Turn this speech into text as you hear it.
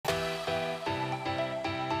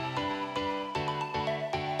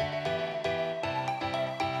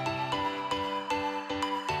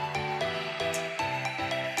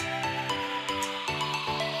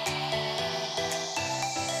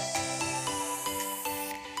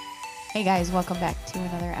Hey guys, welcome back to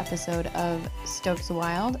another episode of Stokes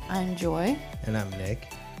Wild. I'm Joy. And I'm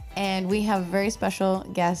Nick. And we have a very special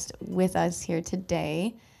guest with us here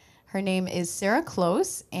today. Her name is Sarah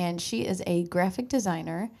Close, and she is a graphic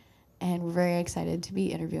designer, and we're very excited to be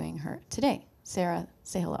interviewing her today. Sarah,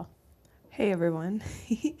 say hello. Hey, everyone.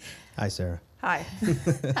 Hi, Sarah. Hi.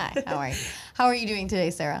 Hi, how are you? How are you doing today,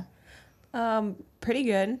 Sarah? Pretty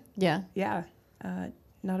good. Yeah. Yeah.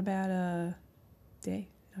 Not a bad day.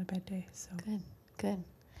 Not a bad day. So Good.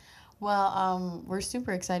 Well, we're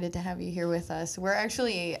super excited to have you here with us. We're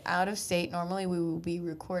actually out of state. Normally we will be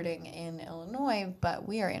recording in Illinois, but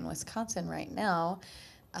we are in Wisconsin right now.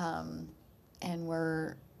 And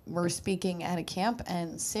we're speaking at a camp,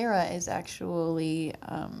 and Sarah is actually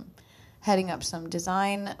heading up some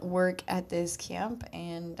design work at this camp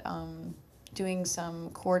and doing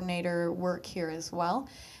some coordinator work here as well.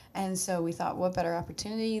 And so we thought, what better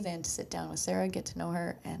opportunity than to sit down with Sarah, get to know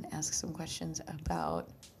her, and ask some questions about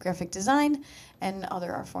graphic design and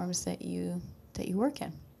other art forms that you work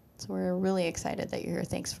in. So we're really excited that you're here.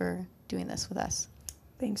 Thanks for doing this with us.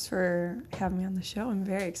 thanks for having me on the show. I'm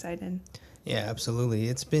very excited. Yeah, absolutely.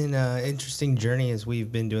 It's been an interesting journey as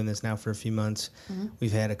we've been doing this now for a few months. Mm-hmm.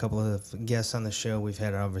 We've had a couple of guests on the show. We've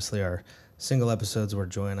had obviously our single episodes where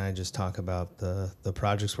Joy and I just talk about the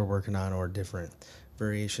projects we're working on or different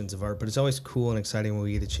variations of art. But it's always cool and exciting when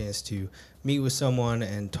we get a chance to meet with someone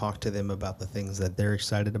and talk to them about the things that they're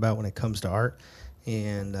excited about when it comes to art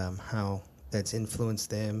and how that's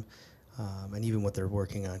influenced them and even what they're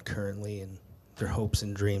working on currently and their hopes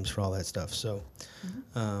and dreams for all that stuff. So,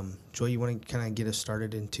 Joy, you want to kind of get us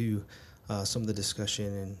started into some of the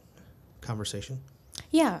discussion and conversation?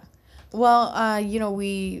 Yeah. Well, I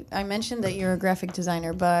mentioned that you're a graphic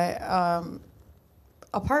designer, but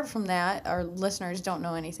apart from that, our listeners don't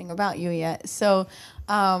know anything about you yet. So,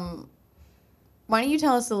 why don't you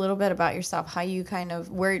tell us a little bit about yourself, how you kind of,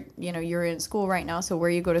 where, you're in school right now, so where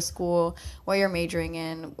you go to school, what you're majoring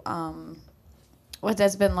in, what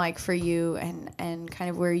that's been like for you, and kind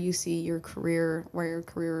of where you see your career, where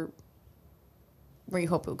you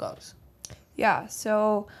hope it goes. Yeah.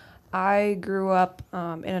 So I grew up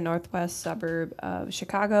in a northwest suburb of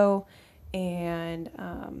Chicago, and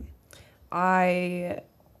I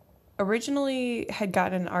originally had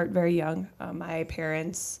gotten art very young. My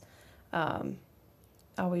parents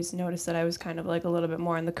always noticed that I was kind of like a little bit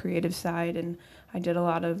more on the creative side, and I did a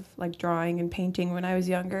lot of like drawing and painting when I was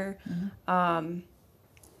younger. Mm-hmm.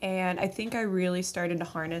 And I think I really started to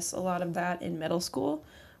harness a lot of that in middle school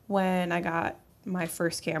when I got my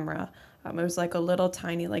first camera. It was like a little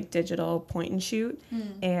tiny like digital point and shoot.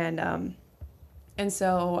 Mm. And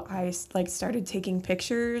so I like started taking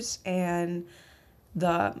pictures, and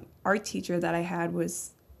the art teacher that I had was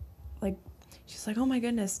like, she's like, oh my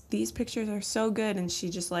goodness, these pictures are so good. And she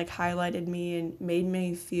just like highlighted me and made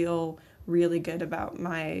me feel really good about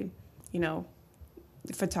my,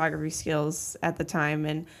 photography skills at the time.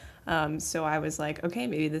 And so I was like, okay,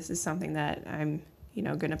 maybe this is something that I'm,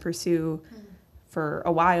 going to pursue for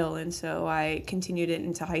a while. And so I continued it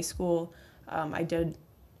into high school.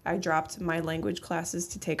 I dropped my language classes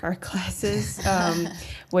to take art classes,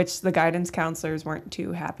 which the guidance counselors weren't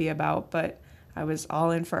too happy about, but I was all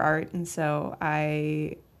in for art. And so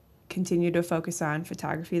I continued to focus on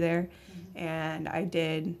photography there. Mm-hmm. And I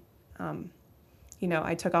did,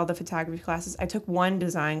 I took all the photography classes. I took one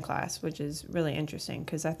design class, which is really interesting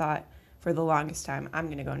because I thought for the longest time, I'm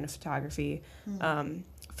going to go into photography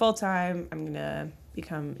full time. I'm going to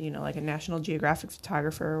become, like a National Geographic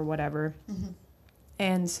photographer or whatever. Mm-hmm.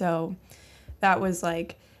 And so that was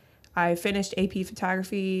like, I finished AP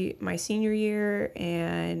photography my senior year,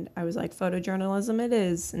 and I was like, photojournalism it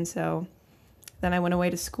is. And so then I went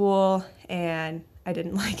away to school, and I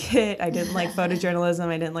didn't like it. I didn't like photojournalism.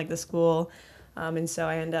 I didn't like the school. And so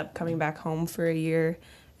I ended up coming back home for a year.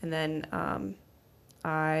 And then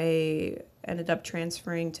I ended up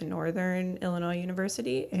transferring to Northern Illinois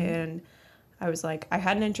University. Mm-hmm. And I was like, I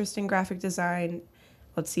had an interest in graphic design.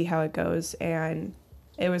 Let's see how it goes. And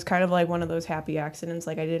it was kind of like one of those happy accidents.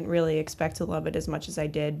 Like I didn't really expect to love it as much as I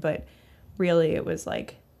did, but really it was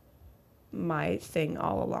like my thing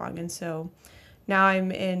all along. And so now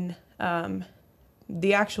I'm in,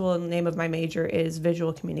 the actual name of my major is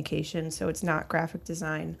visual communication. So it's not graphic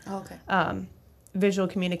design. Oh, okay. Visual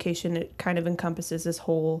communication, it kind of encompasses this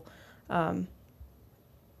whole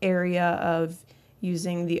area of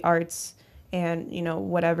using the arts and,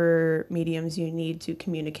 whatever mediums you need to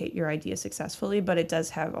communicate your idea successfully. But it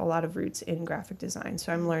does have a lot of roots in graphic design.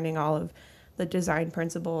 So I'm learning all of the design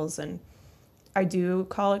principles. And I do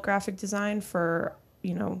call it graphic design for,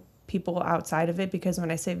 people outside of it, because when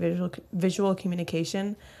I say visual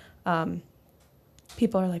communication,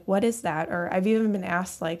 people are like, what is that? Or I've even been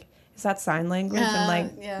asked, like, is that sign language? I'm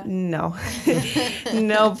like, yeah. no.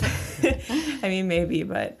 Nope. I mean, maybe,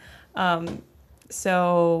 but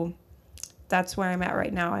so that's where I'm at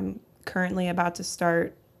right now. I'm currently about to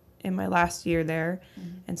start in my last year there.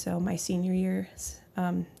 And so my senior year,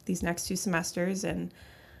 these next 2 semesters, and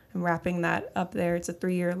I'm wrapping that up there. It's a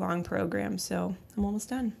 3-year long program, so I'm almost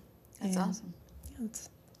done. That's And, awesome. Yeah, that's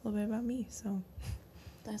a little bit about me. So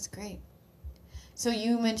That's great. So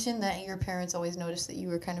you mentioned that your parents always noticed that you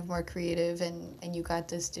were kind of more creative, and you got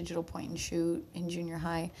this digital point and shoot in junior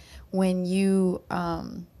high. When you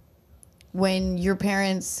when your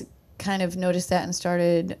parents kind of noticed that and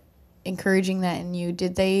started encouraging that in you,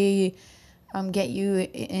 did they get you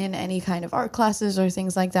in any kind of art classes or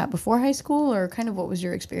things like that before high school, or kind of what was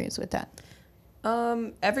your experience with that?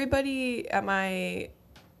 everybody at my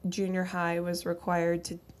junior high was required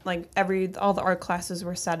to, like, all the art classes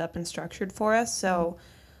were set up and structured for us. So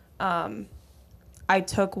I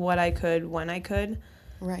took what I could when I could.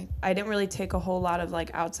 Right. I didn't really take a whole lot of,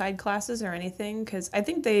 like, outside classes or anything, because I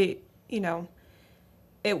think they,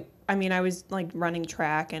 I was, like, running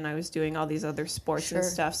track and I was doing all these other sports and Sure.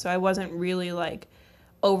 stuff. So I wasn't really, like,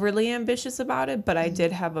 overly ambitious about it, but I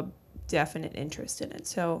did have a definite interest in it.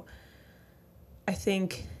 So I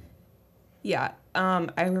think, yeah,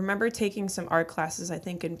 I remember taking some art classes, I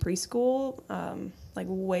think, in preschool, like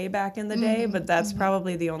way back in the day, but that's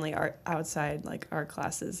probably the only outside art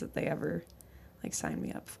classes that they ever, like, signed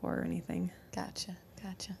me up for or anything. Gotcha.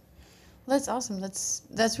 Well, that's awesome.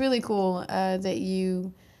 That's really cool that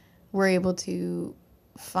you were able to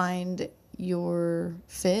find your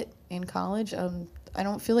fit in college. I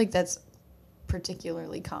don't feel like that's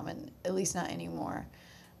particularly common, at least not anymore.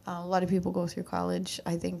 A lot of people go through college,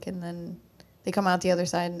 I think, and then they come out the other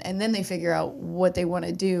side, and then they figure out what they want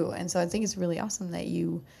to do. And so I think it's really awesome that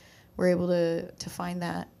you were able to find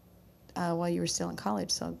that while you were still in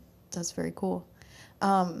college. So that's very cool.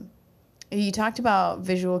 You talked about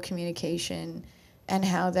visual communication and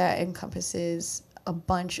how that encompasses a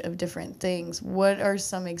bunch of different things. What are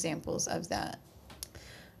some examples of that?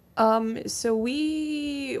 So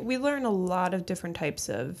we learn a lot of different types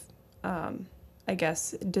of, I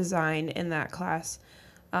guess, design in that class.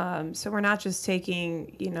 So we're not just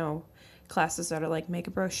taking, classes that are like make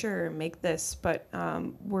a brochure, make this, but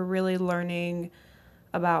we're really learning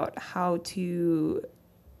about how to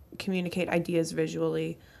communicate ideas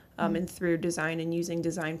visually and through design and using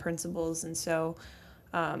design principles. And so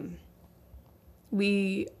I've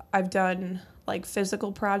done like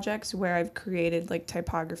physical projects where I've created like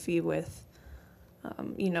typography with,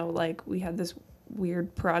 like we had this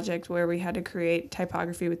weird project where we had to create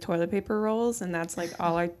typography with toilet paper rolls, and that's like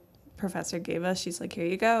all our professor gave us. She's like, here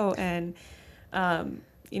you go. And, that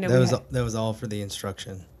was all for the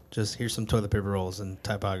instruction. Just here's some toilet paper rolls and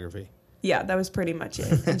typography. Yeah, that was pretty much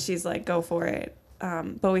it. And she's like, go for it.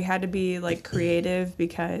 But we had to be like creative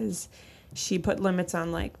because she put limits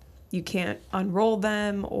on like, you can't unroll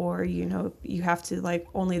them, or, you have to like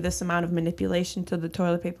only this amount of manipulation to the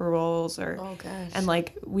toilet paper rolls, or, Oh, gosh. and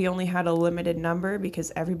like we only had a limited number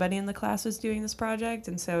because everybody in the class was doing this project.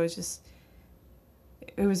 And so it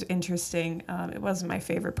was interesting. It wasn't my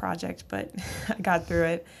favorite project, but I got through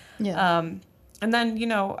it. Yeah. And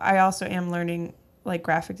then, I also am learning like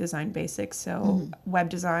graphic design basics. So web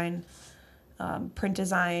design, print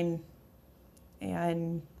design,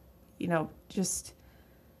 and,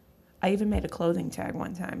 I even made a clothing tag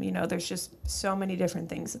one time. There's just so many different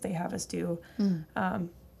things that they have us do.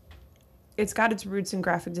 It's got its roots in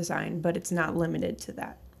graphic design, but it's not limited to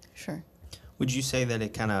that. Sure. Would you say that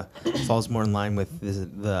it kind of falls more in line with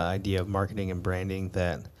the idea of marketing and branding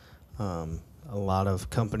that a lot of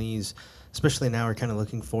companies, especially now, are kind of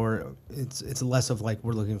looking for? It's less of like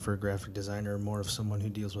we're looking for a graphic designer, more of someone who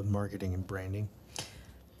deals with marketing and branding.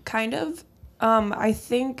 Kind of. I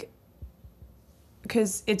think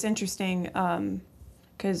because it's interesting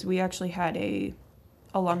because we actually had a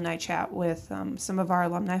alumni chat with some of our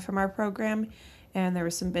alumni from our program, and there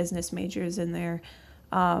were some business majors in there.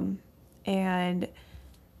 And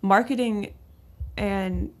marketing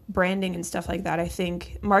and branding and stuff like that, I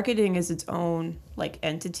think marketing is its own like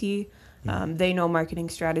entity. They know marketing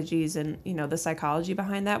strategies and, the psychology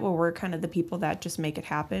behind that. Well, we're kind of the people that just make it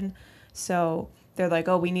happen. So they're like,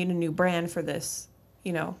 oh, we need a new brand for this.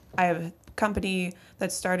 I have a company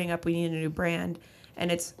that's starting up. We need a new brand.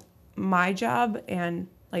 And it's my job and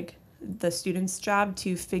like the student's job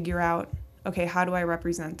to figure out, okay, how do I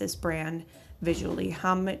represent this brand visually?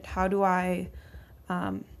 How do I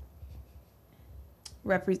how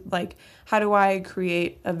do I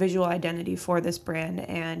create a visual identity for this brand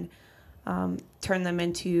and turn them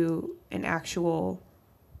into an actual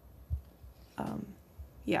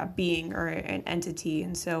being or an entity.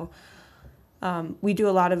 And so we do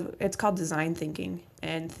a lot of, it's called design thinking,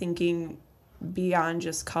 and thinking beyond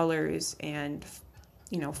just colors and,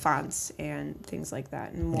 fonts and things like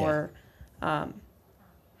that, and more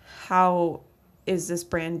how is this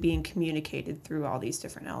brand being communicated through all these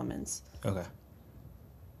different elements. Okay.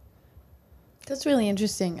 That's really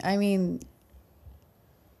interesting. I mean,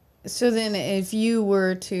 so then if you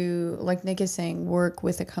were to, like Nick is saying, work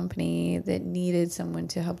with a company that needed someone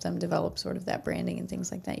to help them develop sort of that branding and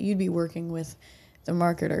things like that, you'd be working with the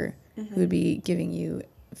marketer who would be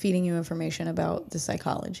feeding you information about the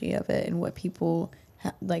psychology of it and what people,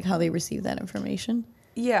 like how they receive that information.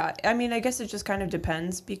 Yeah, I mean, I guess it just kind of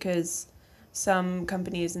depends, because some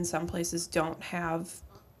companies in some places don't have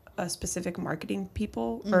a specific marketing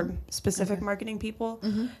people or specific marketing people.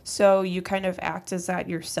 So you kind of act as that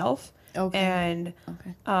yourself. Okay. And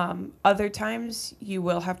other times you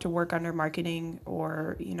will have to work under marketing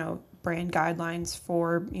or, brand guidelines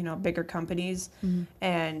for, bigger companies.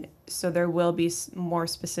 And so there will be more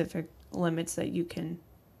specific limits that you can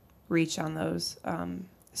reach on those.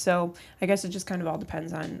 So I guess it just kind of all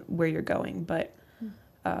depends on where you're going. But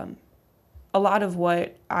a lot of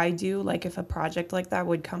what I do, like if a project like that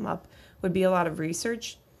would come up, would be a lot of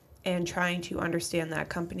research and trying to understand that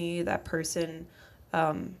company, that person,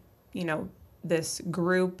 this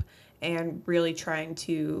group, and really trying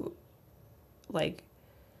to, like,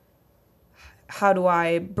 how do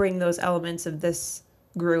I bring those elements of this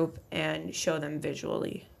group and show them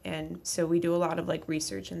visually? And so we do a lot of like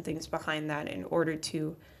research and things behind that in order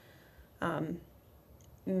to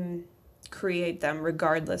create them,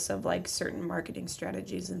 regardless of like certain marketing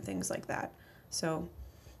strategies and things like that. So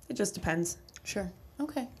it just depends. Sure.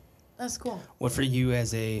 Okay. That's cool. What for you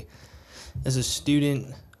as a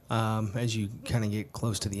student, as you kind of get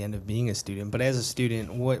close to the end of being a student, but as a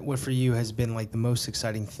student, what for you has been like the most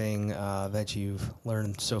exciting thing that you've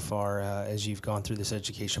learned so far as you've gone through this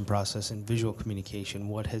education process in visual communication?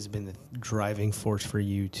 What has been the driving force for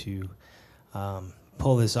you to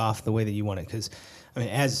pull this off the way that you want it? Because, I mean,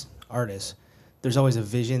 as artists, there's always a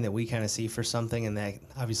vision that we kind of see for something, and that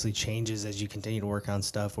obviously changes as you continue to work on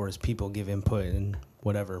stuff or as people give input and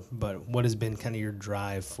whatever. But what has been kind of your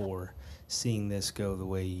drive for seeing this go the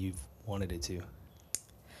way you've wanted it to?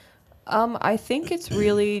 I think it's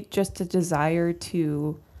really just a desire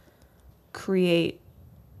to create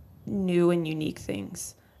new and unique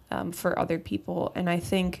things for other people. And I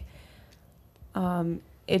think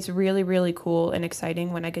it's really, really cool and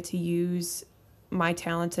exciting when I get to use my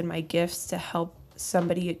talents and my gifts to help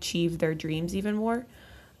somebody achieve their dreams even more.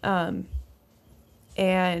 And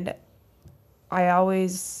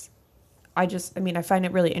I find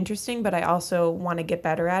it really interesting, but I also want to get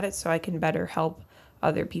better at it so I can better help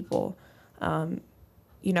other people.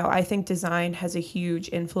 I think design has a huge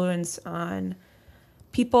influence on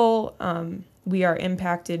people. We are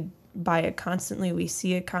impacted by it constantly. We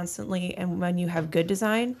see it constantly. And when you have good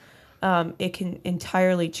design, it can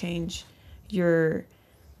entirely change your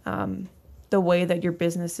the way that your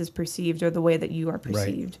business is perceived or the way that you are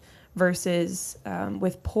perceived. Right. Versus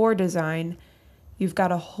with poor design, you've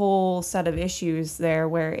got a whole set of issues there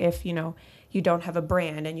where if, you don't have a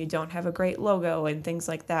brand and you don't have a great logo and things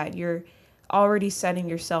like that, you're already setting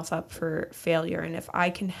yourself up for failure. And if I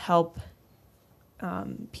can help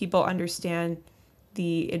people understand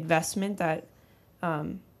the investment that,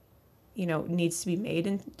 needs to be made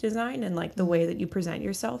in design and like the way that you present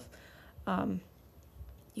yourself,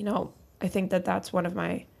 I think that that's one of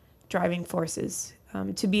my driving forces,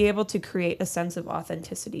 to be able to create a sense of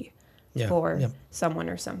authenticity for someone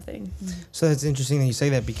or something. So that's interesting that you say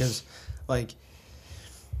that, because like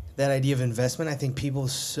that idea of investment, I think people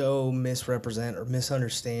so misrepresent or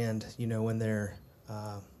misunderstand, when they're,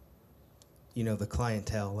 the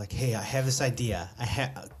clientele, like, hey, I have this idea.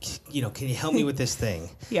 Can you help me with this thing?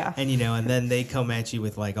 Yeah. And, and then they come at you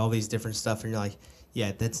with like all these different stuff and you're like,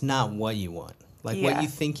 yeah, that's not what you want. Like what you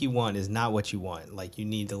think you want is not what you want. Like you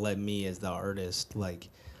need to let me as the artist, like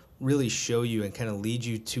really show you and kind of lead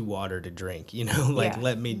you to water to drink,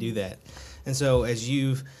 let me do that. And so as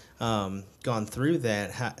you've gone through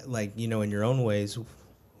that, in your own ways,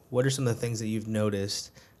 what are some of the things that you've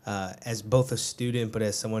noticed as both a student, but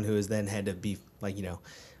as someone who has then had to be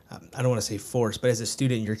I don't want to say forced, but as a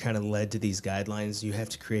student, you're kind of led to these guidelines. You have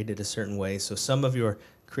to create it a certain way. So some of your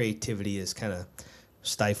creativity is kind of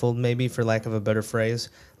stifled, maybe, for lack of a better phrase,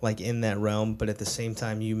 like in that realm. But at the same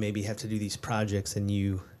time, you maybe have to do these projects and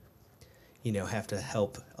you have to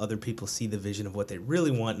help other people see the vision of what they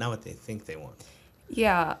really want, not what they think they want.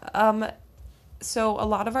 Yeah. So a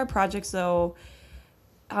lot of our projects, though,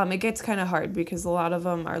 it gets kind of hard because a lot of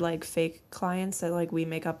them are like fake clients that like we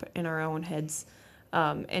make up in our own heads.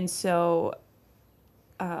 And so,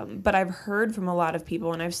 but I've heard from a lot of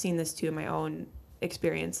people, and I've seen this too in my own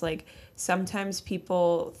experience, like sometimes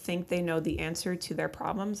people think they know the answer to their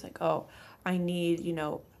problems. Like, oh, I need,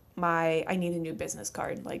 I need a new business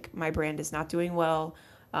card. Like my brand is not doing well.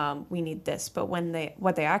 We need this. But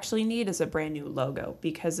what they actually need is a brand new logo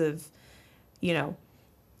because of,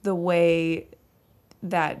 the way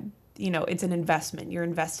that it's an investment. You're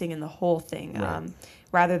investing in the whole thing, Right.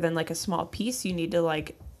 rather than like a small piece. You need to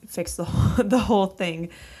like fix the the whole thing,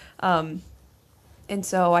 and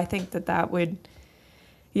so I think that would,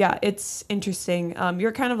 yeah, it's interesting.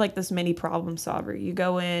 You're kind of like this mini problem solver. You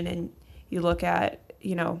go in and you look at,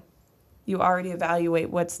 you already evaluate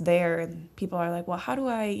what's there, and people are like, well, how do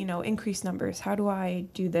I increase numbers? How do I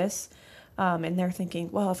do this? And they're thinking,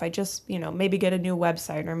 well, if I just, maybe get a new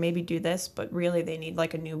website or maybe do this, but really they need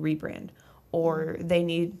like a new rebrand or they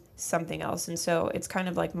need something else. And so it's kind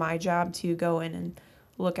of like my job to go in and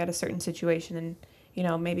look at a certain situation and,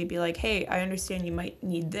 maybe be like, hey, I understand you might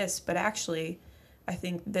need this, but actually I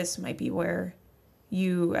think this might be where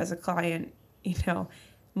you as a client,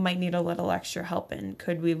 might need a little extra help in.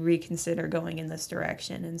 Could we reconsider going in this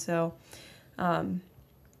direction? And so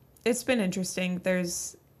it's been interesting.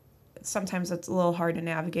 Sometimes it's a little hard to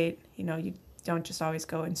navigate. You don't just always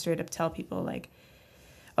go and straight up tell people like,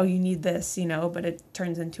 oh, you need this, but it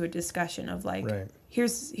turns into a discussion of like, Right.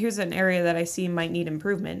 here's an area that I see might need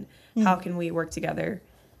improvement. How can we work together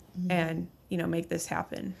and, make this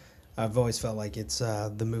happen? I've always felt like it's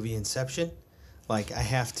the movie Inception. Like I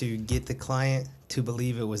have to get the client to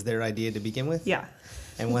believe it was their idea to begin with. Yeah.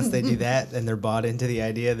 And once they do that and they're bought into the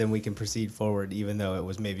idea, then we can proceed forward, even though it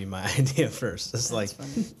was maybe my idea first. It's like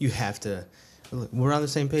you have to. We're on the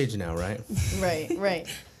same page now, right? Right.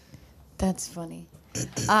 That's funny.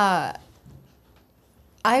 I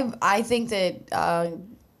think that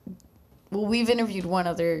we've interviewed one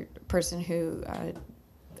other person who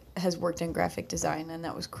has worked in graphic design, and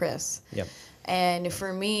that was Chris. Yep. And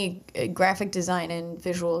for me, graphic design and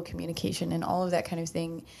visual communication and all of that kind of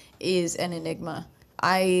thing is an enigma.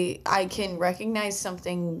 I can recognize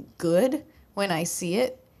something good when I see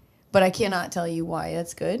it, but I cannot tell you why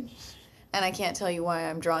it's good. And I can't tell you why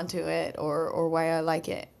I'm drawn to it or why I like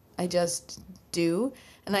it. I just do.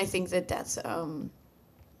 And I think that's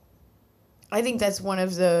one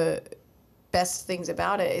of the best things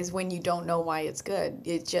about it is when you don't know why it's good.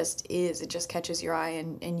 It just is. It just catches your eye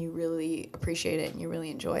and you really appreciate it and you really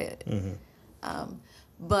enjoy it. Mm-hmm.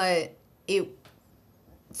 But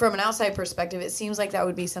from an outside perspective, it seems like that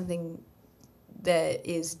would be something that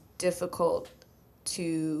is difficult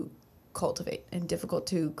to cultivate and difficult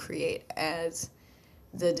to create as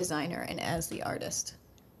the designer and as the artist.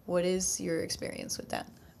 What is your experience with that?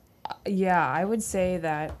 Yeah, I would say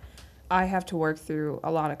that I have to work through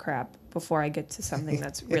a lot of crap before I get to something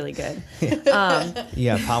that's really good.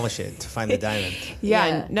 Yeah, polish it to find the diamond.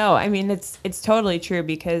 Yeah. No, I mean, it's totally true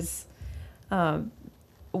because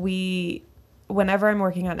whenever I'm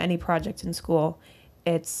working on any project in school,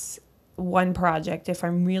 it's one project. If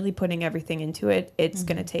I'm really putting everything into it, it's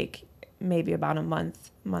going to take maybe about a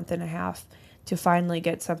month and a half to finally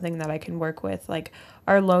get something that I can work with. Like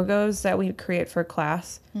our logos that we create for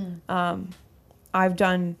class, I've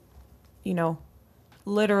done,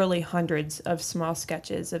 literally hundreds of small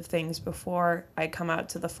sketches of things before I come out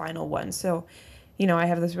to the final one. So, I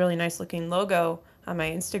have this really nice looking logo on my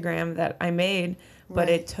Instagram that I made, but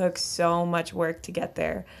it took so much work to get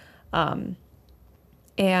there. And,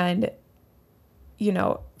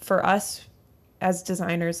 for us as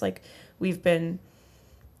designers, like we've been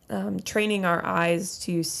training our eyes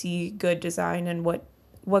to see good design and what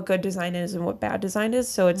good design is and what bad design is.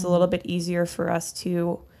 So it's a little bit easier for us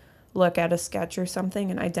to look at a sketch or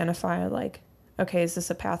something and identify like, okay, is this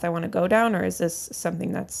a path I want to go down or is this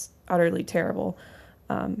something that's utterly terrible?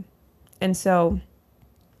 And so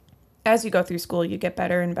as you go through school, you get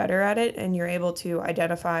better and better at it and you're able to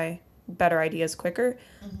identify better ideas quicker.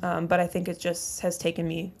 But I think it just has taken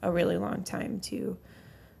me a really long time to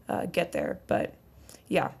get there. But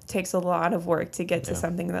yeah, it takes a lot of work to get to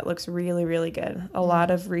something that looks really, really good. A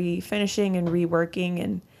lot of refinishing and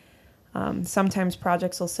reworking. And sometimes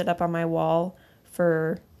projects will sit up on my wall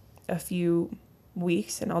for a few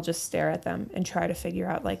weeks and I'll just stare at them and try to figure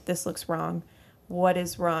out like, this looks wrong. What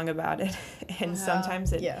is wrong about it? And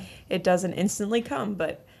sometimes it doesn't instantly come,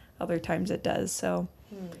 but other times it does. So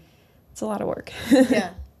it's a lot of work.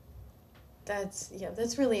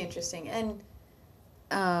 That's really interesting. And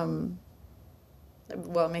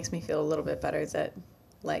well, it makes me feel a little bit better that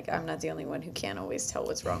Like, I'm not the only one who can't always tell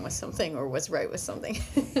what's wrong with something or what's right with something.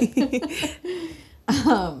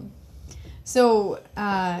 So,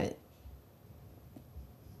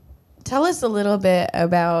 tell us a little bit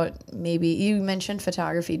about, maybe you mentioned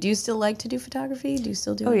photography. Do you still like to do photography? Do you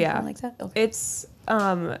still do anything like that? Okay. It's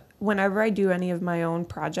whenever I do any of my own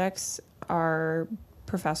projects, our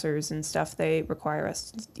professors and stuff, they require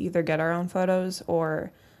us to either get our own photos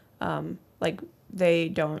or like they're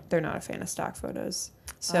not a fan of stock photos.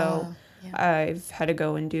 So I've had to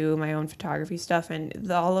go and do my own photography stuff,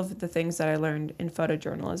 and all of the things that I learned in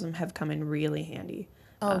photojournalism have come in really handy.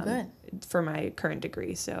 Oh, good. For my current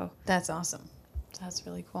degree, so. That's awesome. That's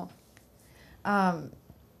really cool. And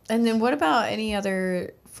then what about any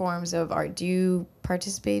other forms of art? Do you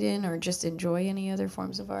participate in or just enjoy any other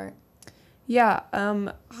forms of art? Yeah,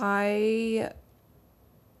 I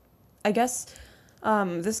guess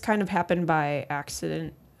this kind of happened by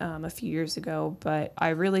accident a few years ago, but I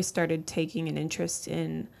really started taking an interest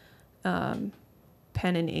in pen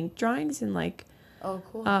and ink drawings and like, Oh,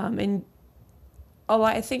 cool. and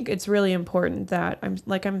I think it's really important that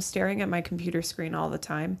I'm staring at my computer screen all the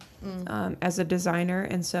time as a designer,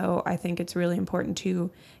 and so I think it's really important to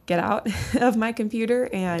get out of my computer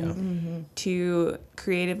and to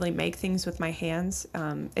creatively make things with my hands,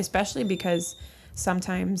 especially because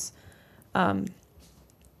sometimes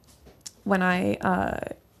when I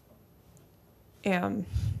am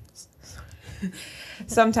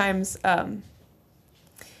sometimes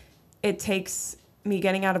it takes me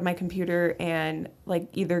getting out of my computer and like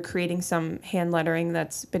either creating some hand lettering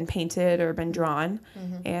that's been painted or been drawn,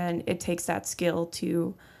 and it takes that skill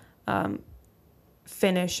to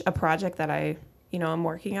finish a project that I'm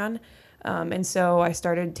working on, and so I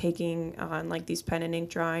started taking on like these pen and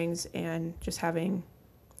ink drawings and just having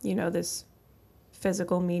this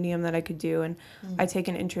physical medium that I could do, and I take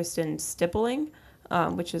an interest in stippling,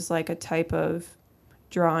 which is like a type of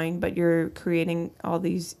drawing, but you're creating all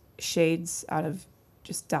these shades out of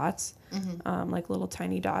just dots, like little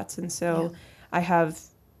tiny dots. And so I have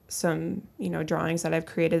some, drawings that I've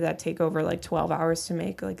created that take over like 12 hours to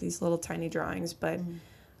make, like these little tiny drawings. But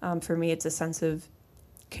for me, it's a sense of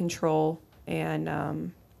control,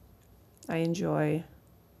 and I enjoy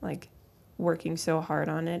like working so hard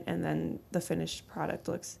on it, and then the finished product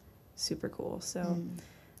looks super cool. So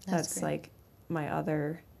that's great. like my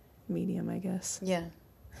other medium, I guess. Yeah.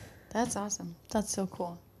 That's awesome. That's so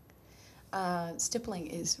cool. Stippling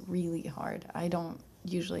is really hard. I don't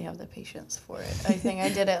usually have the patience for it. I think I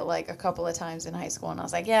did it like a couple of times in high school, and I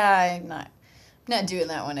was like, yeah, I'm not doing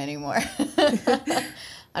that one anymore.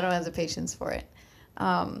 I don't have the patience for it.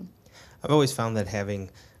 I've always found that having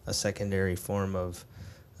a secondary form of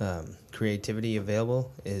creativity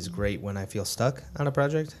available is great when I feel stuck on a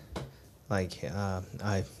project. Like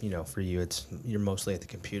for you, you're mostly at the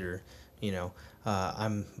computer.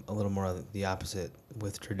 I'm a little more the opposite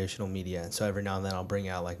with traditional media, and so every now and then I'll bring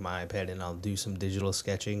out like my iPad and I'll do some digital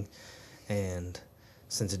sketching, and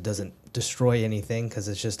since it doesn't destroy anything because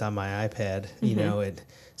it's just on my iPad, it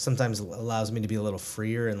sometimes allows me to be a little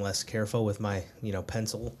freer and less careful with my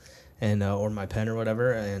pencil and or my pen or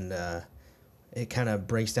whatever, and it kind of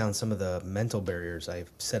breaks down some of the mental barriers I've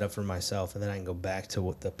set up for myself, and then I can go back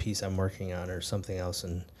to the piece I'm working on or something else.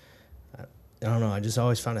 And I don't know, I just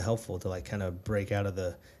always found it helpful to like kind of break out of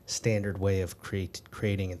the standard way of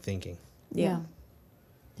creating and thinking. Yeah.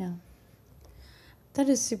 That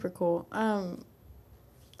is super cool. I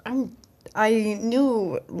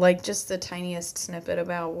knew like just the tiniest snippet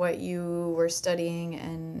about what you were studying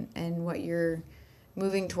and what you're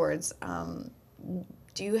moving towards.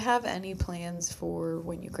 Do you have any plans for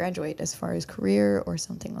when you graduate as far as career or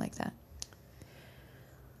something like that?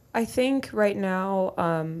 I think right now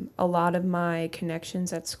a lot of my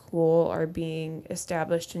connections at school are being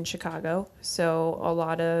established in Chicago. So a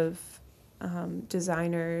lot of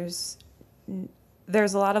designers,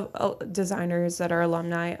 there's a lot of designers that are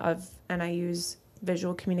alumni of NIU's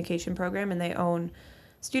visual communication program, and they own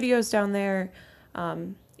studios down there,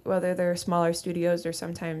 whether they're smaller studios or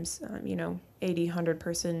sometimes, 80,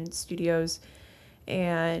 100-person studios.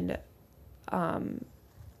 And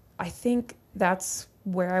I think that's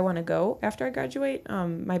where I want to go after I graduate.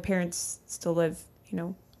 My parents still live,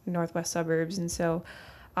 northwest suburbs, and so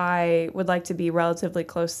I would like to be relatively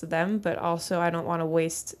close to them, but also I don't want to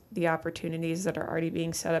waste the opportunities that are already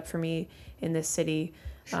being set up for me in this city.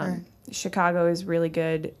 Sure. Chicago is really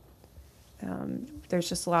good. There's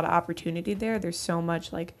just a lot of opportunity there. There's so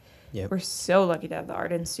much, we're so lucky to have the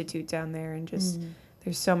Art Institute down there, and just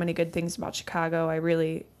there's so many good things about Chicago. I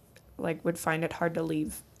really would find it hard to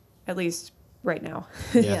leave, at least right now.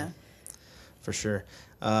 Yeah. For sure.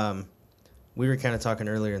 we were kind of talking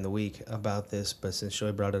earlier in the week about this, but since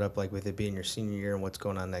Joy brought it up, like with it being your senior year and what's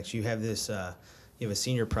going on next, you have this, you have a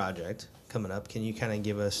senior project coming up. Can you kind of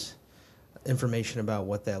give us information about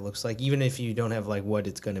what that looks like, even if you don't have like what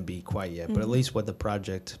it's going to be quite yet, but at least what the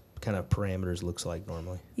project kind of parameters looks like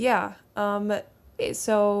normally? Yeah.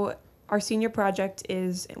 So our senior project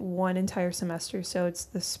is one entire semester. So it's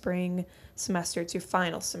the spring semester. It's your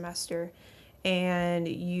final semester. And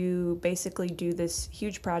you basically do this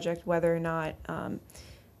huge project, whether or not,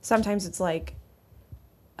 sometimes it's like,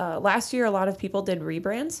 last year, a lot of people did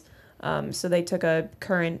rebrands. So they took a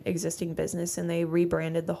current existing business and they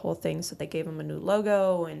rebranded the whole thing. So they gave them a new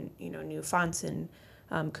logo and, new fonts and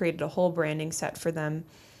created a whole branding set for them.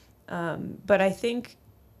 But I think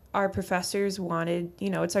our professors wanted,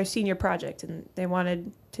 it's our senior project and they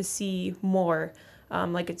wanted to see more,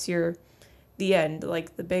 like it's the end,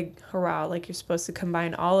 like the big hurrah, like you're supposed to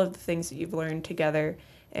combine all of the things that you've learned together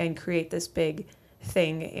and create this big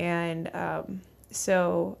thing. And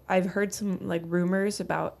so I've heard some like rumors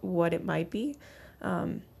about what it might be,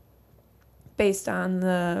 based on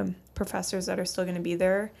the professors that are still going to be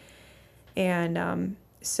there. And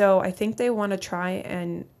so I think they want to try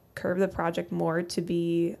and curve the project more to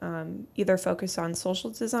be either focus on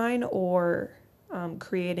social design or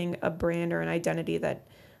creating a brand or an identity that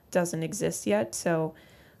doesn't exist yet. So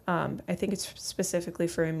I think it's specifically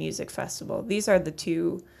for a music festival. These are the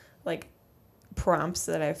two like prompts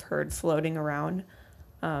that I've heard floating around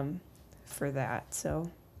for that.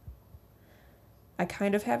 So I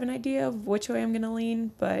kind of have an idea of which way I'm going to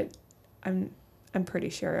lean, but I'm pretty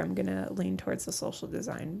sure I'm going to lean towards the social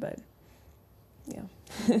design, but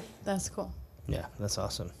yeah. That's cool. Yeah, that's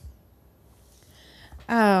awesome.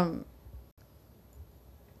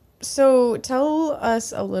 So tell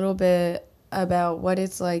us a little bit about what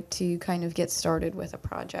it's like to kind of get started with a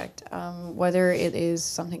project, whether it is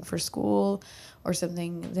something for school or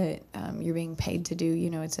something that you're being paid to do.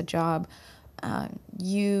 It's a job.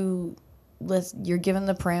 You're given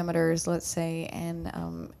the parameters, let's say,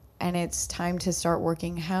 and it's time to start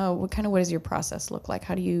working. What does your process look like?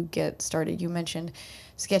 How do you get started? You mentioned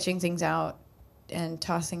sketching things out and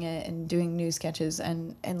tossing it and doing new sketches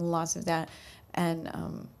and lots of that.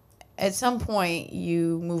 And at some point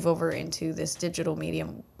you move over into this digital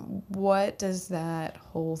medium. What does that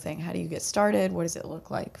whole thing, how do you get started? What does it look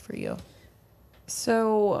like for you?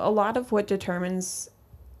 So a lot of what determines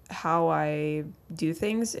how I do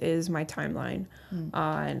things is my timeline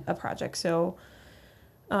on a project. So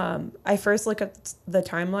I first look at the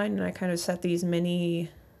timeline and I kind of set these mini,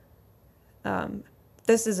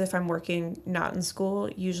 this is if I'm working not in school.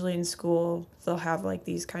 Usually in school, they'll have like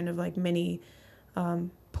these kind of like mini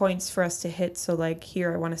points for us to hit. So like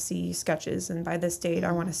here, I want to see sketches, and by this date,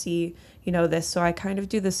 I want to see, this. So I kind of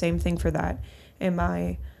do the same thing for that in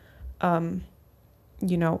my,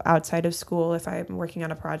 outside of school, if I'm working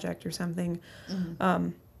on a project or something.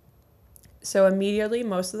 So immediately,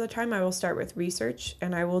 most of the time, I will start with research,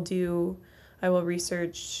 and I will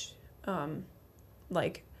research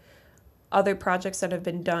like other projects that have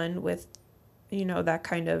been done with, that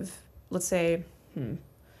kind of, let's say,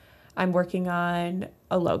 I'm working on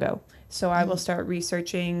a logo. So I will start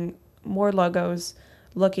researching more logos,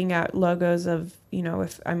 looking at logos of,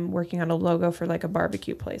 if I'm working on a logo for like a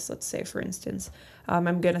barbecue place, let's say, for instance,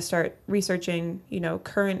 I'm going to start researching,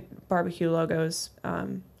 current barbecue logos,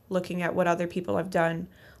 looking at what other people have done,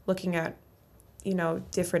 looking at,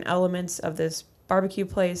 different elements of this barbecue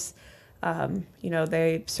place.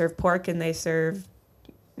 They serve pork and they serve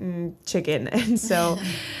chicken. And so,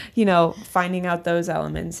 finding out those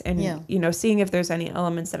elements and, seeing if there's any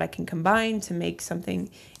elements that I can combine to make something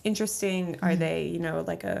interesting. Are they,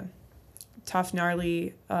 like a tough,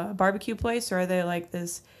 gnarly barbecue place, or are they like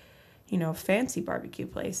this, fancy barbecue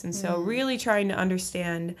place? And so really trying to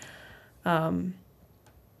understand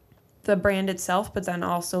the brand itself, but then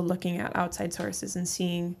also looking at outside sources and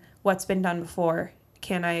seeing what's been done before.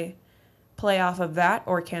 Can I play off of that,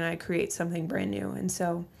 or can I create something brand new? And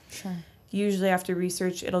so usually after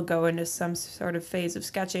research, it'll go into some sort of phase of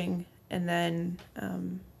sketching, and then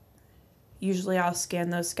usually I'll scan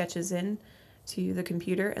those sketches in to the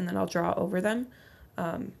computer, and then I'll draw over them.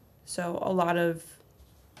 So a lot of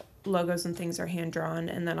logos and things are hand drawn,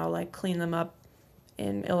 and then I'll like clean them up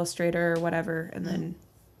in Illustrator or whatever, and then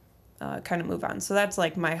kind of move on. So that's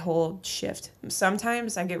like my whole shift.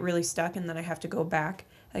 Sometimes I get really stuck, and then I have to go back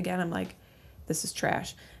again. I'm like, this is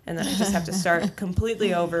trash. And then I just have to start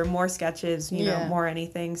completely over, more sketches, more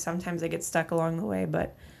anything. Sometimes I get stuck along the way,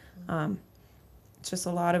 but it's just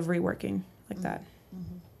a lot of reworking like that.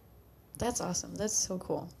 That's awesome. That's so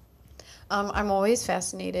cool. I'm always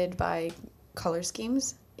fascinated by color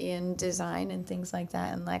schemes, in design and things like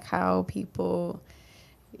that, and like how people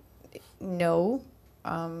know,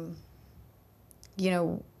 you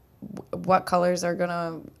know, what colors are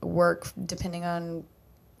gonna work depending on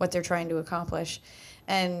what they're trying to accomplish.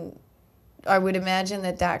 And I would imagine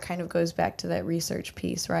that that kind of goes back to that research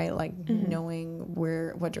piece, right? Like knowing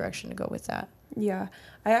what direction to go with that. Yeah,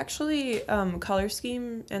 I actually color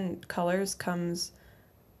scheme and colors comes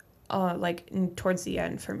towards the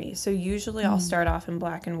end for me. So usually I'll start off in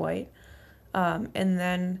black and white, and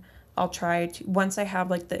then I'll try to, once I have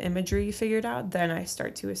like the imagery figured out, then I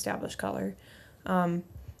start to establish color.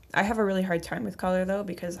 I have a really hard time with color though,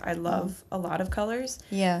 because I love a lot of colors.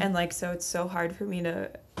 Yeah. And like, so it's so hard for me to,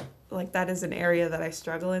 like, that is an area that I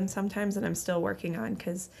struggle in sometimes, and I'm still working on,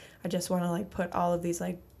 because I just want to like put all of these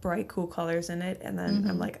like bright, cool colors in it. And then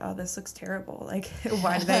I'm like, oh, this looks terrible. Like,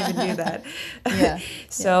 why did I even do that? Yeah.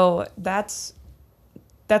 So that's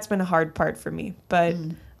been a hard part for me. But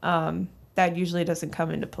that usually doesn't come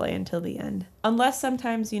into play until the end. Unless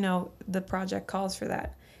sometimes, you know, the project calls for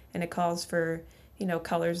that, and it calls for, you know,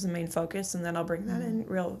 colors as the main focus, and then I'll bring that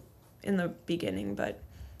in the beginning. But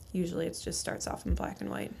usually it just starts off in black and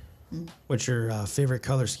white. What's your favorite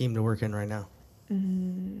color scheme to work in right now?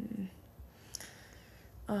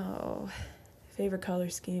 Oh, favorite color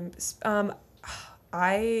scheme.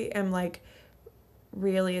 I am like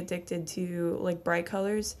really addicted to like bright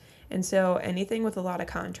colors, and so anything with a lot of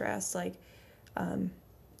contrast, like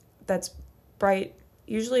that's bright.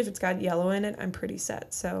 Usually, if it's got yellow in it, I'm pretty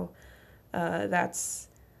set. So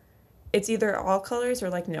it's either all colors or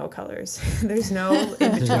like no colors. There's no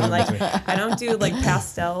in between. Like, I don't do like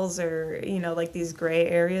pastels or, you know, like these gray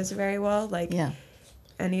areas very well. Like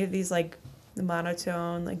any of these like the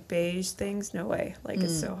monotone, like beige things, no way. Like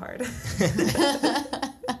it's so hard.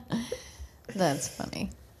 That's funny.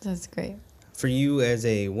 That's great. For you as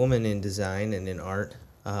a woman in design and in art,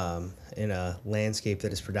 in a landscape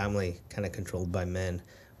that is predominantly kind of controlled by men,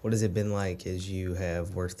 what has it been like as you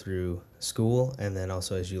have worked through school, and then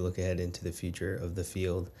also as you look ahead into the future of the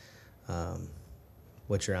field?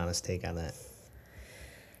 What's your honest take on that?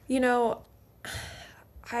 You know,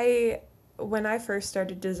 when I first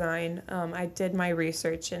started design, I did my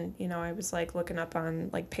research, and, you know, I was like looking up on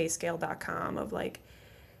like payscale.com of like,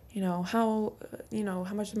 you know, how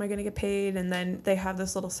much am I going to get paid? And then they have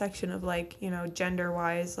this little section of like, you know, gender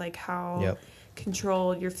wise, like how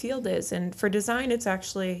controlled your field is. And for design, it's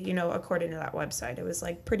actually, you know, according to that website, it was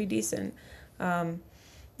like pretty decent.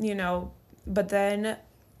 You know, but then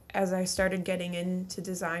as I started getting into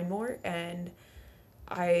design more, and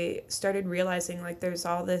I started realizing like there's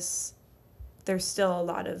still a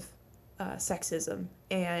lot of sexism,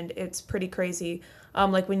 and it's pretty crazy.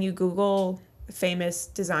 Like when you Google famous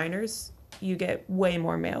designers, you get way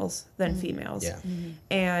more males than females. Yeah.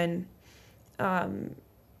 And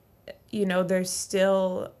you know, there's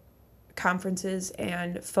still conferences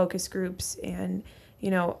and focus groups and,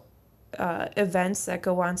 you know, events that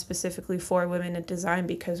go on specifically for women in design,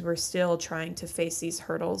 because we're still trying to face these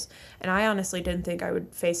hurdles. And I honestly didn't think I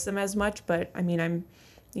would face them as much, but I mean, I'm,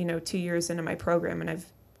 you know, 2 years into my program, and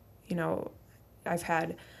I've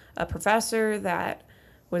had a professor that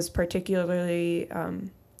was particularly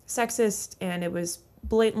sexist, and it was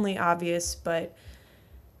blatantly obvious, but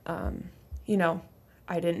you know,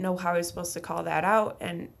 I didn't know how I was supposed to call that out.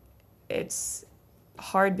 And it's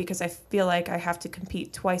hard because I feel like I have to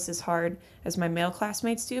compete twice as hard as my male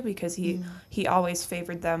classmates do, because he always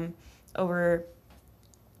favored them over,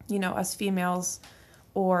 you know, us females,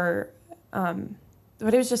 or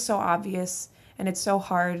but it was just so obvious, and it's so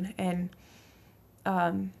hard. And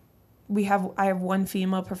I have one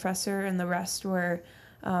female professor, and the rest were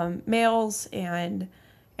males. And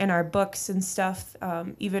in our books and stuff,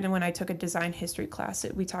 even when I took a design history class,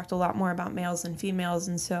 we talked a lot more about males than females.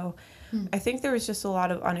 And so I think there was just a lot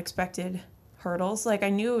of unexpected hurdles. Like, I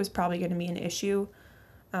knew it was probably going to be an issue,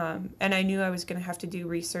 and I knew I was going to have to do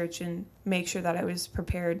research and make sure that I was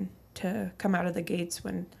prepared to come out of the gates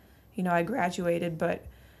when, you know, I graduated. But,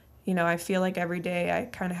 you know, I feel like every day I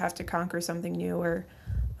kind of have to conquer something new, or,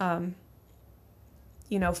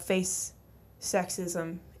 you know, face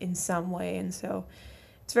sexism in some way. And so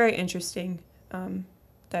it's very interesting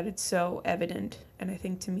that it's so evident, and I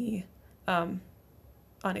think to me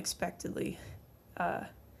unexpectedly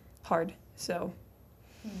hard. So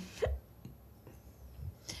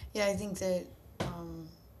yeah, I think that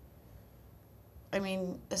I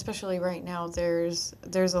mean, especially right now, there's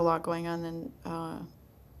a lot going on in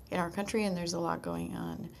our country, and there's a lot going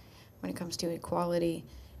on when it comes to equality.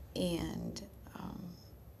 And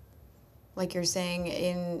like you're saying,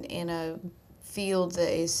 in a field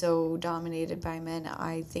that is so dominated by men,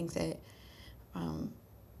 I think that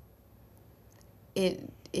it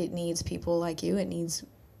needs people like you. It needs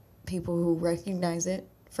people who recognize it,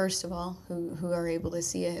 first of all, who are able to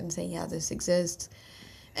see it and say, yeah, this exists,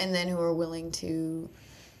 and then who are willing to,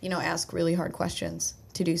 ask really hard questions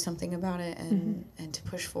to do something about it and to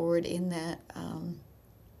push forward in that.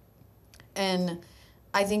 And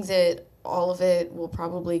I think that all of it will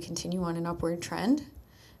probably continue on an upward trend.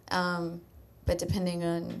 But depending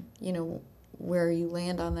on, where you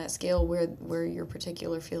land on that scale, where your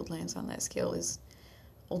particular field lands on that scale is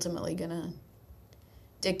ultimately going to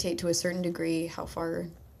dictate to a certain degree how far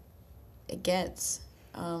it gets.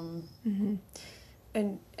 And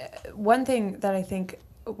one thing that I think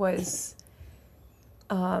was,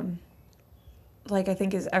 I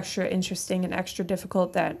think is extra interesting and extra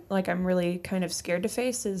difficult that, I'm really kind of scared to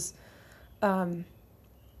face is, in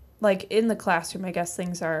the classroom, I guess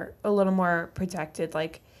things are a little more protected.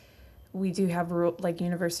 We do have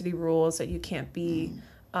university rules that you can't be,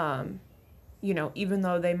 even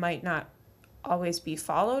though they might not always be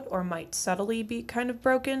followed or might subtly be kind of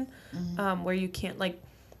broken, where you can't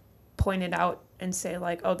point it out and say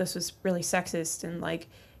oh, this was really sexist and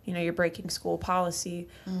you're breaking school policy.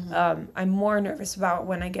 I'm more nervous about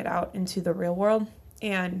when I get out into the real world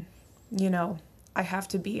and, I have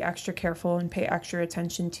to be extra careful and pay extra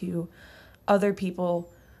attention to other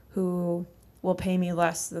people who will pay me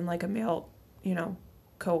less than a male,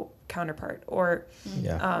 counterpart or,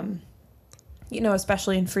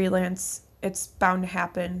 especially in freelance, it's bound to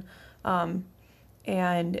happen.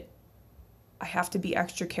 And I have to be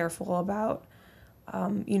extra careful about,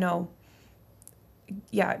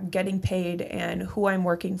 getting paid and who I'm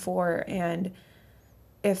working for and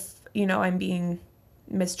if, I'm being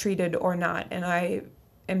mistreated or not. And I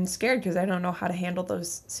am scared because I don't know how to handle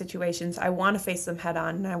those situations. I want to face them head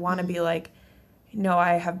on and I want to be no,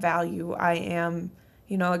 I have value. I am,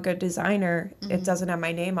 a good designer. It doesn't have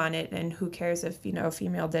my name on it. And who cares if, a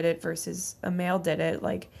female did it versus a male did it?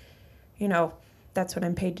 That's what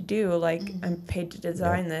I'm paid to do. I'm paid to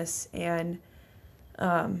design this. And,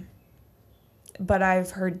 but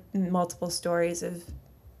I've heard multiple stories of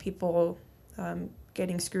people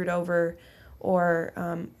getting screwed over or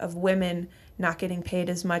of women not getting paid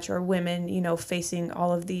as much or women, facing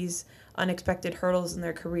all of these unexpected hurdles in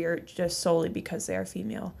their career just solely because they are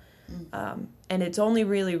female. And it's only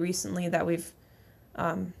really recently that we've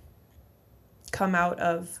come out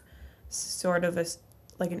of sort of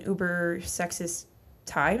an uber sexist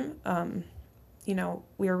time.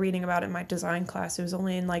 We were reading about it in my design class. It was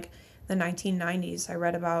only in the 1990s. I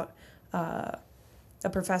read about a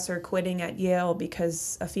professor quitting at Yale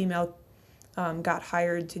because a female got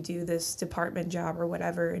hired to do this department job or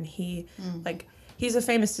whatever, and he's a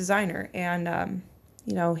famous designer, and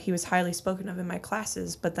he was highly spoken of in my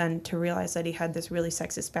classes, but then to realize that he had this really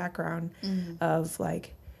sexist background of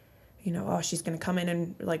oh, she's going to come in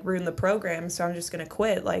and ruin the program, so I'm just going to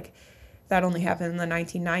quit. That only happened in the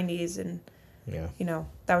 1990s, and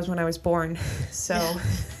that was when I was born. So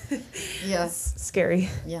yeah, it's scary.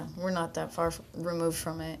 Yeah, we're not that far removed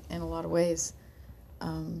from it in a lot of ways.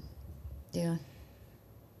 Yeah.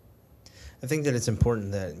 I think that it's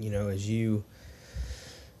important that, as you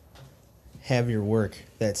have your work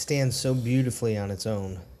that stands so beautifully on its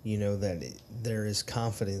own, that there is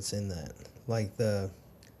confidence in that.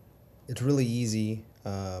 It's really easy,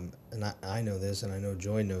 and I know this, and I know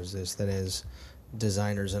Joy knows this, that as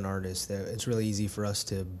designers and artists, that it's really easy for us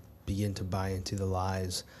to begin to buy into the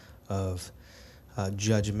lies of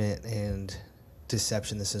judgment and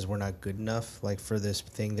deception that says we're not good enough, for this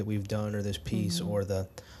thing that we've done or this piece, or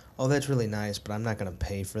oh, that's really nice, but I'm not going to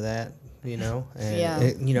pay for that, and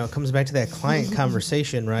it comes back to that client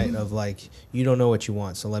conversation, right, of you don't know what you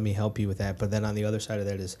want, so let me help you with that. But then on the other side of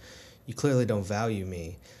that is you clearly don't value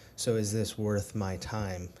me, so is this worth my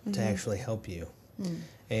time to actually help you?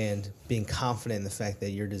 And being confident in the fact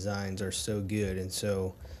that your designs are so good and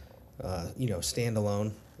so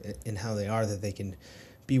standalone in how they are, that they can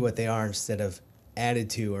be what they are instead of added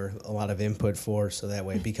to or a lot of input for, so that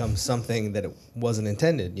way it becomes something that it wasn't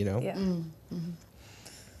intended, Yeah.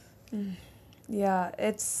 Yeah,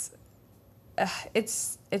 it's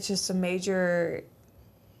just a major,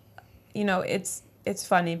 it's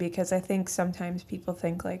funny because I think sometimes people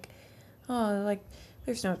think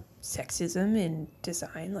there's no sexism in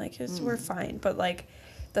design, we're fine. But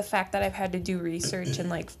the fact that I've had to do research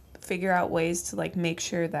and figure out ways to make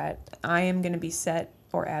sure that I am going to be set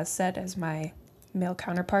or as set as my male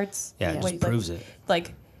counterparts. Yeah, it just proves it.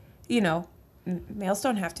 Males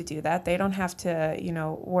don't have to do that. They don't have to,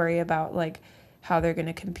 worry about how they're going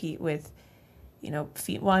to compete with, they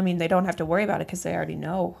don't have to worry about it because they already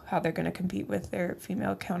know how they're going to compete with their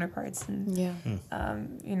female counterparts. And,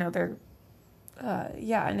 they're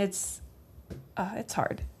yeah, and it's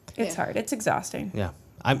hard. It's hard. It's exhausting. Yeah.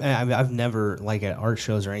 I've never, like at art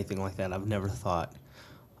shows or anything like that, I've never thought,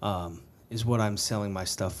 is what I'm selling my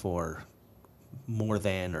stuff for more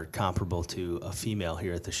than or comparable to a female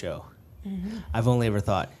here at the show? Mm-hmm. I've only ever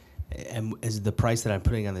thought, is the price that I'm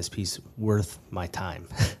putting on this piece worth my time?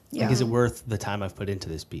 Yeah. Like, is it worth the time I've put into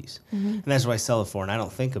this piece? Mm-hmm. And that's what I sell it for, and I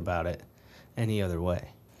don't think about it any other way.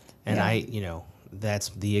 And that's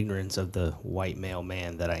the ignorance of the white male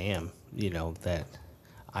man that I am, that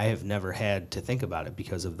I have never had to think about it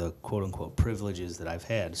because of the quote-unquote privileges that I've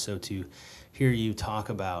had. So to hear you talk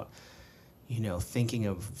about, thinking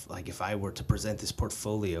of, like, if I were to present this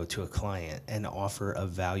portfolio to a client and offer a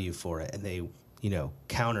value for it, and they,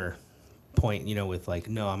 counterpoint, with like,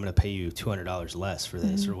 no, I'm going to pay you $200 less for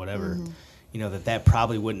this or whatever, that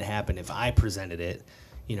probably wouldn't happen if I presented it,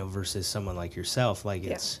 versus someone like yourself. Like,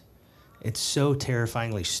 it's so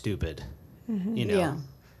terrifyingly stupid,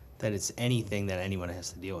 that it's anything that anyone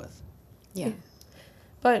has to deal with. Yeah.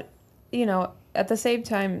 But, at the same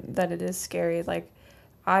time that it is scary, like,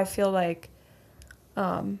 I feel like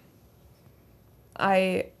I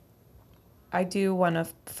do want to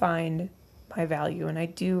find my value, and I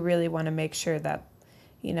do really want to make sure that,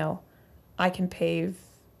 I can pave,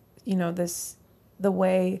 the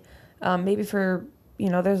way, maybe for,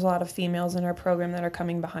 there's a lot of females in our program that are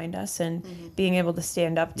coming behind us, and being able to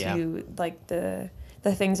stand up to like the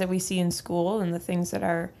things that we see in school and the things that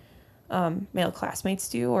our male classmates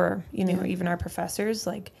do, or, even our professors,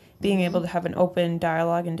 like being able to have an open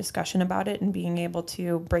dialogue and discussion about it, and being able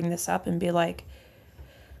to bring this up and be like,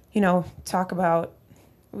 talk about,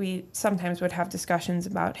 we sometimes would have discussions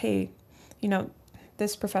about, hey,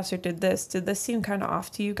 this professor did this seem kind of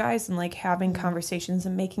off to you guys? And like having conversations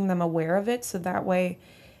and making them aware of it, so that way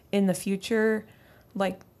in the future,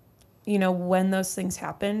 like, when those things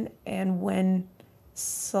happen and when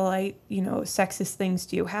slight, sexist things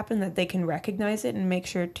do happen, that they can recognize it and make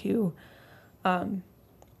sure to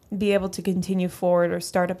be able to continue forward or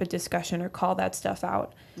start up a discussion or call that stuff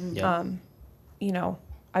out.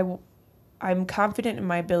 I'm confident in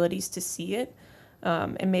my abilities to see it,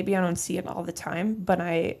 and maybe I don't see it all the time, but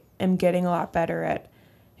I am getting a lot better at,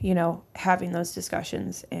 having those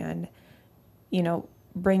discussions and,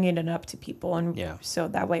 bringing it up to people, and so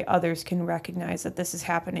that way others can recognize that this is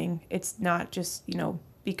happening. It's not just,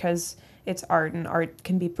 because it's art, and art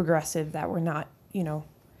can be progressive, that we're not,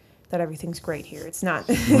 that everything's great here. It's not.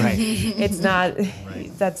 Right. It's not.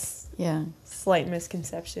 Right. That's slight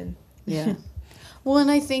misconception. Yeah. Well,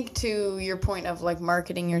 and I think to your point of like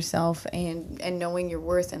marketing yourself and knowing your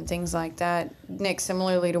worth and things like that, Nick,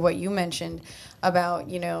 similarly to what you mentioned about,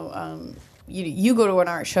 you go to an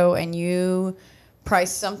art show and you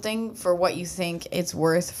price something for what you think it's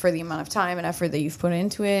worth for the amount of time and effort that you've put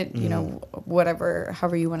into it, whatever,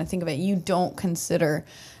 however you want to think of it. You don't consider,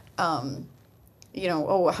 how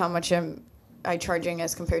much am I charging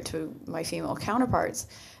as compared to my female counterparts.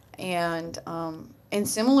 And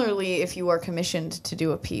similarly, if you are commissioned to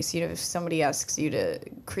do a piece, if somebody asks you to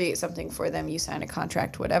create something for them, you sign a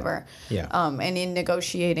contract, whatever. Yeah. And in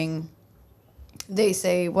negotiating, they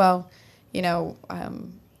say, well,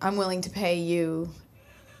 I'm willing to pay you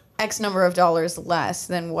X number of dollars less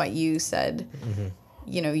than what you said,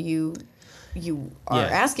 you are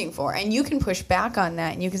asking for. And you can push back on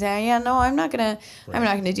that, and you can say, yeah, no, I'm not going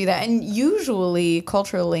to do that. And usually,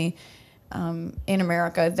 culturally, in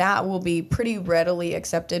America, that will be pretty readily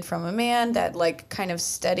accepted from a man, that like kind of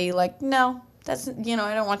steady, like, no, that's, I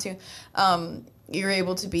don't want to. You're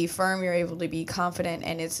able to be firm, you're able to be confident,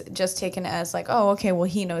 and it's just taken as like, oh, okay, well,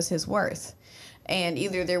 he knows his worth. And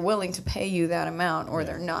either they're willing to pay you that amount or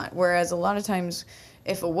they're not. Whereas a lot of times,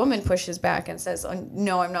 if a woman pushes back and says, oh,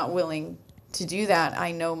 no, I'm not willing to do that,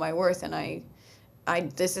 I know my worth, and I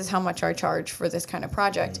this is how much I charge for this kind of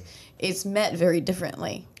project, it's met very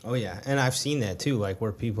differently. Oh yeah, and I've seen that too, like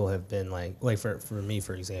where people have been like for me,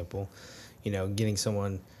 for example, getting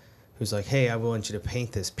someone who's like, hey, I want you to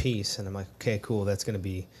paint this piece, and I'm like, okay, cool, that's going to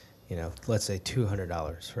be, let's say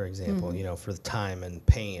 $200, for example, for the time and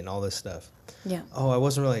paint and all this stuff. Yeah. Oh, I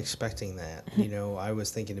wasn't really expecting that. I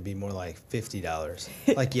was thinking to be more like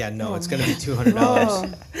 $50. Like, yeah, no, it's going to be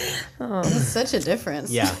 $200. That's such a difference.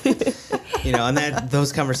 Yeah. And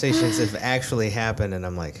those conversations have actually happened, and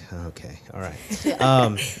I'm like, okay, all right. Yeah.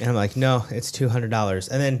 And I'm like, no, it's $200.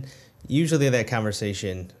 And then usually that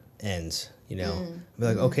conversation ends, I'm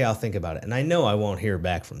like, okay, I'll think about it. And I know I won't hear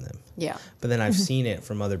back from them. Yeah. But then I've seen it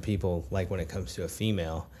from other people, like when it comes to a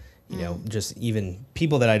female, just even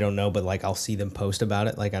people that I don't know, but like I'll see them post about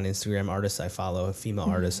it, like on Instagram, artists I follow, female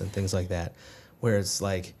artists and things like that, where it's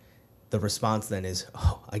like, the response then is,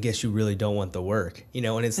 oh, I guess you really don't want the work, you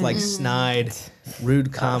know, and it's like snide,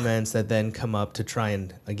 rude comments that then come up to try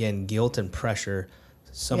and, again, guilt and pressure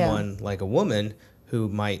someone like a woman who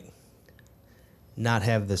might not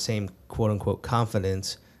have the same quote unquote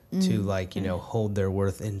confidence to like, you know, hold their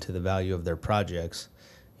worth into the value of their projects,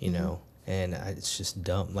 you know, and it's just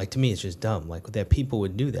dumb. Like, to me, it's just dumb. Like, that people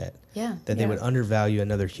would do that. Yeah. That they would undervalue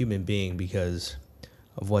another human being because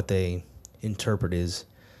of what they interpret as,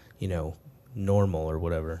 you know, normal or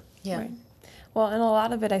whatever. Yeah. Right. Well, and a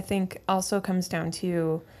lot of it, I think, also comes down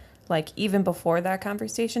to, like, even before that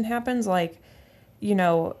conversation happens, like, you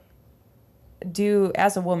know,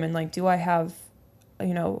 as a woman, like, do I have,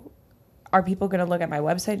 you know, are people going to look at my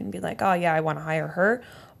website and be like, oh, yeah, I want to hire her?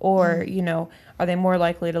 Or, you know, are they more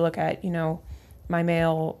likely to look at, you know, my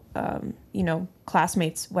male, you know,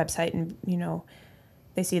 classmates' website and, you know,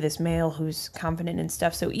 they see this male who's confident and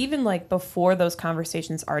stuff. So even like before those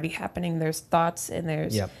conversations already happening, there's thoughts and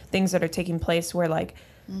there's things that are taking place where like,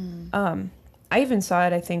 I even saw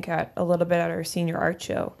it, I think, at a little bit at our senior art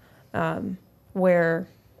show, where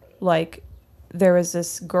like there was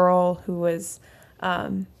this girl who was,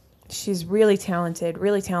 she's really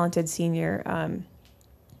talented senior.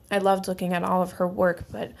 I loved looking at all of her work,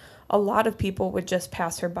 but a lot of people would just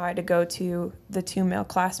pass her by to go to the two male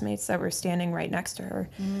classmates that were standing right next to her.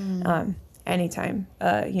 Anytime,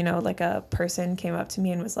 you know, like a person came up to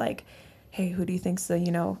me and was like, hey, who do you think's the,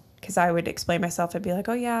 you know, because I would explain myself. I'd be like,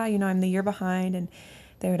 oh, yeah, you know, I'm the year behind. And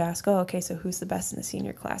they would ask, oh, okay, so who's the best in the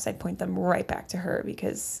senior class? I'd point them right back to her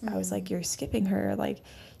because I was like, you're skipping her. Like,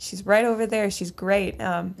 she's right over there. She's great.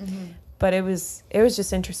 But it was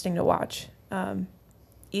just interesting to watch.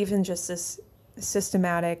 Even just this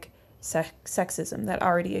systematic sexism that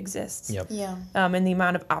already exists. Yeah. And the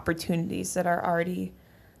amount of opportunities that are already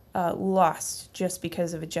lost just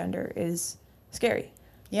because of a gender is scary.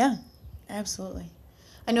 Yeah, absolutely.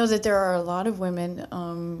 I know that there are a lot of women,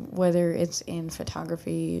 whether it's in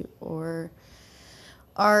photography or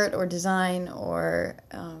art or design or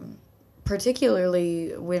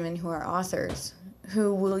particularly women who are authors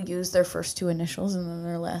who will use their first two initials and then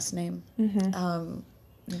their last name.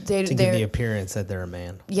 To give the appearance that they're a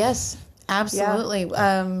man. Yes, absolutely.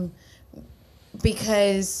 Yeah.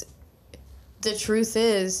 Because the truth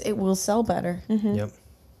is, it will sell better. Yep.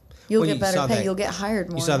 You'll get better pay. You'll get hired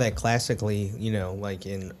more. You saw that classically, you know, like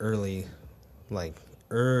in early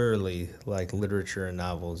literature and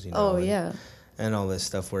novels, you know. Oh, yeah. And all this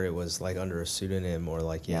stuff where it was like under a pseudonym or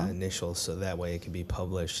like, initials, so that way it could be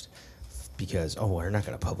published. Because, oh, we're not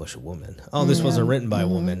going to publish a woman. Oh, this wasn't written by a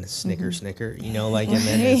woman. Snicker, snicker. You know, like, and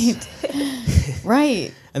then it's...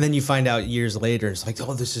 Right. And then you find out years later, it's like,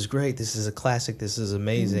 oh, this is great. This is a classic. This is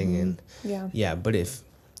amazing. And yeah, but if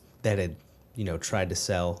that had, you know, tried to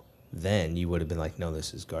sell then, you would have been like, no,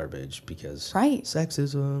 this is garbage because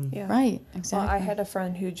sexism. Yeah. Right, exactly. Well, I had a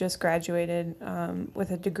friend who just graduated with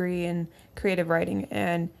a degree in creative writing,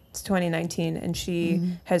 and it's 2019, and she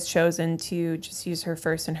has chosen to just use her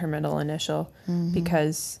first and her middle initial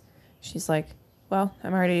because she's like, well,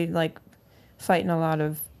 I'm already like fighting a lot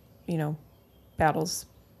of, you know, battles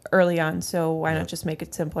early on, so why not just make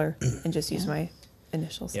it simpler and just use my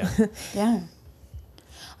initials? Yeah. Yeah.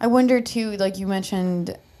 I wonder too, like you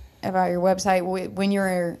mentioned about your website, when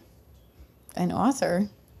you're an author,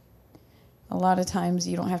 a lot of times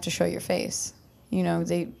you don't have to show your face. You know,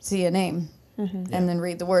 they see a name. And then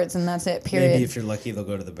read the words, and that's it. Period. Maybe if you're lucky, they'll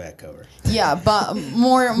go to the back cover. Yeah, but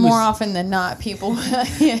more often than not, people.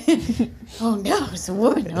 Oh no, it's a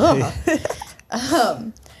woman.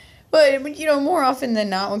 But you know, more often than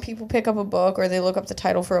not, when people pick up a book or they look up the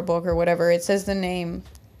title for a book or whatever, it says the name.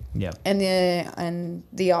 Yeah. And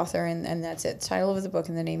the author, and that's it. Title of the book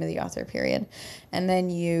and the name of the author. Period. And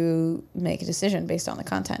then you make a decision based on the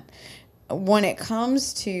content. When it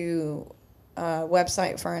comes to a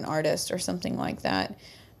website for an artist or something like that,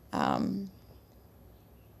 I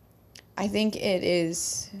think it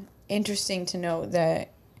is interesting to note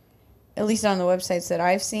that, at least on the websites that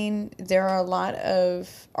I've seen, there are a lot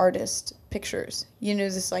of artist pictures. You know,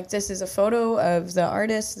 this is a photo of the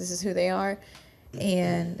artist, this is who they are,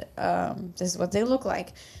 and this is what they look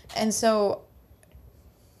like. And so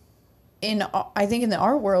I think in the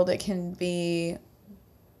art world, it can be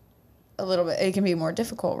it can be more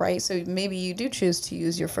difficult, right? So maybe you do choose to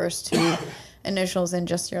use your first two initials and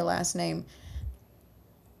just your last name.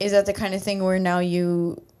 Is that the kind of thing where now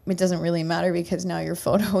it doesn't really matter because now your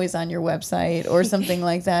photo is on your website or something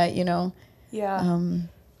like that, you know? Yeah.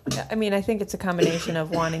 I mean, I think it's a combination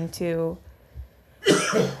of wanting to...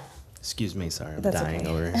 Excuse me, sorry, I'm That's dying okay.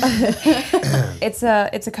 over here. It's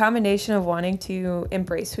a combination of wanting to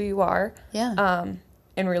embrace who you are. Yeah.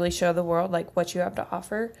 and really show the world like what you have to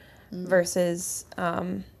offer versus,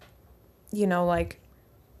 you know, like,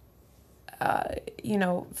 you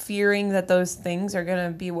know, fearing that those things are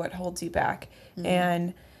going to be what holds you back.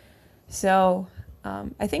 And so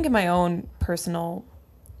I think in my own personal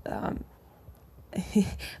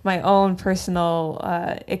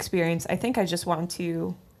experience, I think I just want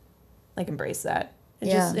to like embrace that and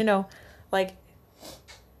just, you know, like,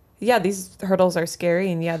 yeah, these hurdles are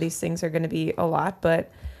scary and yeah, these things are going to be a lot,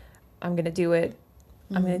 but I'm going to do it.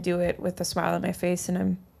 I'm going to do it with a smile on my face, and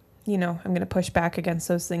I'm going to push back against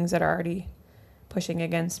those things that are already pushing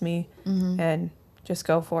against me and just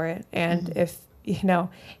go for it. And if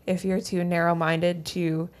you're too narrow-minded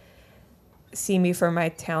to see me for my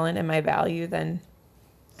talent and my value, then,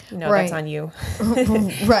 that's on you.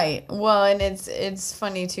 Right. Well, and it's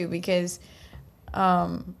funny too, because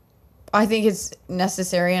I think it's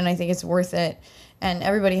necessary and I think it's worth it, and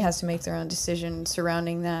everybody has to make their own decision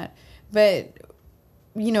surrounding that. But,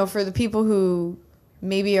 for the people who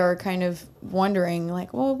maybe are kind of wondering,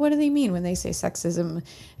 like, well, what do they mean when they say sexism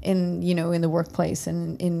in the workplace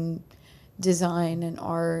and in design and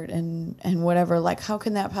art and whatever? Like, how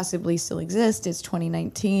can that possibly still exist? It's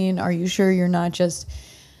 2019. Are you sure you're not just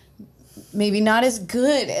maybe not as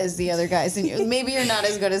good as the other guys maybe you're not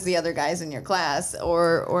as good as the other guys in your class,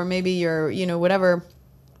 or maybe you're, whatever.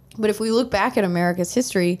 But if we look back at America's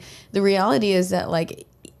history, the reality is that, like,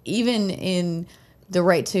 even in the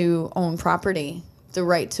right to own property, the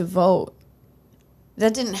right to vote,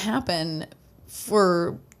 that didn't happen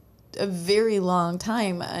for a very long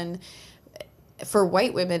time, and for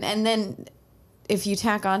white women. And then if you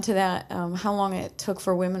tack onto that, how long it took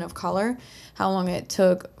for women of color, how long it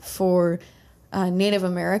took for Native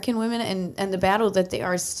American women, and the battle that they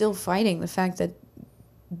are still fighting, the fact that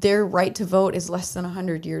their right to vote is less than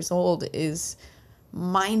 100 years old is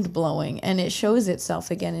mind-blowing. And it shows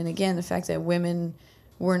itself again and again, the fact that women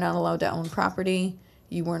were not allowed to own property,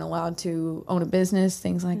 you weren't allowed to own a business,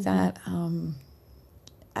 things like that.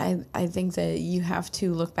 I think that you have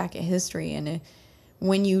to look back at history, and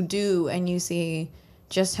when you do and you see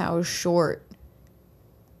just how short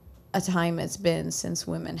a time it's been since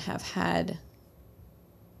women have had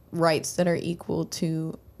rights that are equal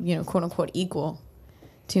to, quote unquote, equal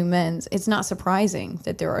to men's, it's not surprising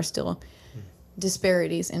that there are still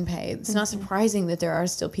disparities in pay. It's not surprising that there are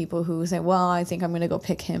still people who say, well, I think I'm going to go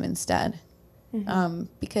pick him instead.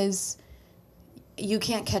 Because you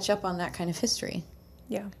can't catch up on that kind of history.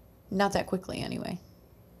 Yeah. Not that quickly, anyway.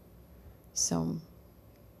 So,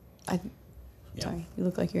 sorry, you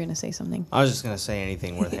look like you're going to say something. I was just going to say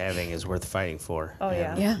anything worth having is worth fighting for. Oh,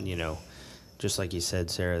 and, yeah. Just like you said,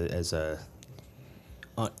 Sarah, as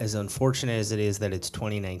unfortunate as it is that it's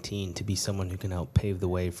 2019, to be someone who can help pave the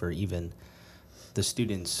way for even the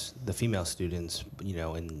students, the female students,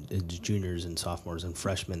 and juniors and sophomores and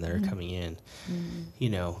freshmen that are coming in,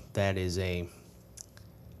 that is a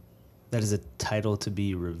title to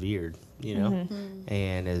be revered,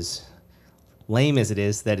 and as lame as it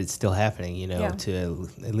is that it's still happening, to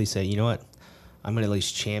at least say, you know what, I'm going to at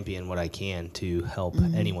least champion what I can to help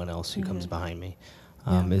anyone else who comes behind me.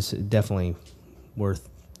 It's definitely worth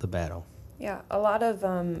the battle. Yeah, a lot of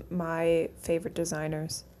my favorite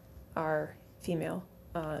designers are female.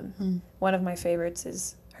 One of my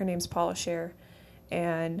favorites her name's Paula Scher,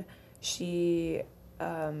 and she,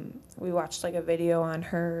 we watched like a video on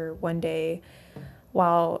her one day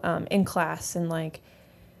while in class, and like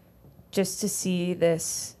just to see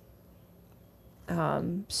this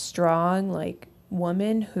strong like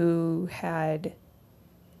woman who had,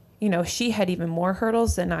 she had even more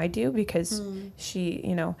hurdles than I do, because she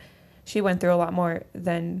went through a lot more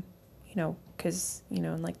than, because,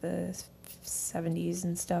 in like the 70s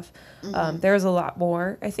and stuff, there was a lot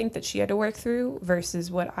more, I think, that she had to work through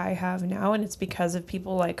versus what I have now. And it's because of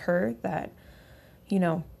people like her that,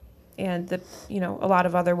 and a lot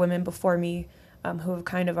of other women before me who have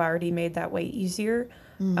kind of already made that way easier.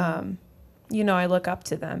 I look up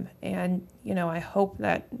to them, and, I hope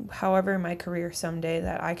that however in my career someday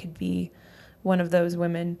that I could be one of those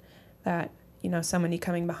women that, somebody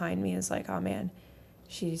coming behind me is like, oh man,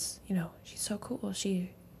 she's so cool. She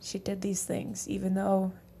did these things, even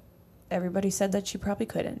though everybody said that she probably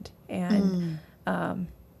couldn't. And,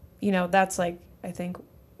 that's like, I think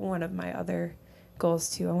one of my other goals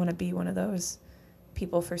too. I want to be one of those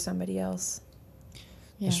people for somebody else.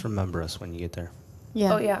 Yeah. Just remember us when you get there.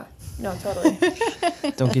 Yeah. Oh, yeah. No, totally.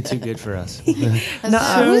 Don't get too good for us.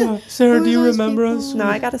 Sarah, do you remember people? Us? No,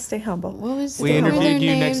 I got to stay humble. We interviewed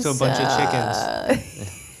you next to a bunch of chickens.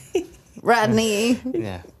 Rodney.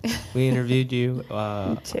 Yeah, we interviewed you.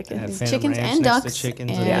 Chickens. at Phantom Chickens Ranch and next to ducks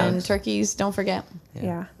chickens and ducks. turkeys. Don't forget.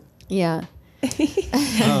 Yeah. Yeah.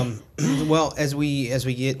 Well, as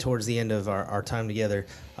we get towards the end of our time together,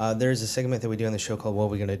 there's a segment that we do on the show called "What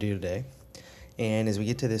We're Gonna Do Today," and as we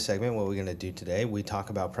get to this segment, what we're gonna do today, we talk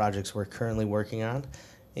about projects we're currently working on,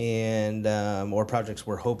 and or projects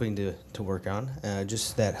we're hoping to work on.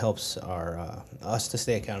 Just that helps our us to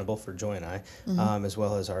stay accountable for Joy and I, as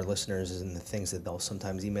well as our listeners and the things that they'll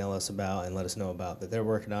sometimes email us about and let us know about that they're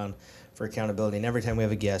working on for accountability. And every time we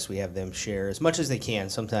have a guest, we have them share as much as they can.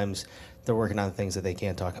 Sometimes they're working on things that they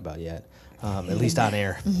can't talk about yet, at least on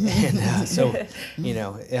air. And so,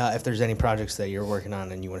 if there's any projects that you're working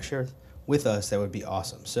on and you want to share with us, that would be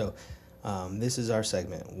awesome. So this is our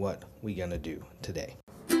segment, What We Gonna Do Today.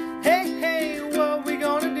 Hey, hey, what we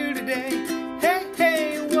gonna do today? Hey,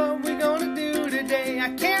 hey, what we gonna do today?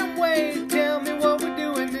 I can't wait, tell me what we're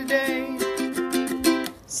doing today.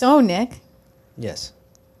 So, Nick, Yes.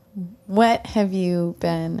 what have you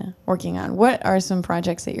been working on? What are some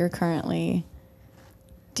projects that you're currently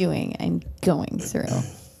doing and going through?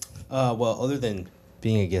 Well, other than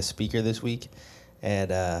being a guest speaker this week at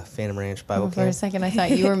Phantom Ranch Bible For a Camp. second, I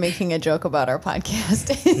thought you were making a joke about our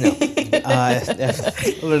podcast.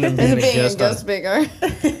 Other than being a Being a guest, guest speaker.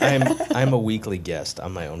 I'm a weekly guest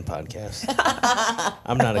on my own podcast.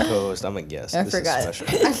 I'm not a co-host. I'm a guest. I This is forgot. special.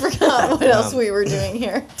 I forgot what else we were doing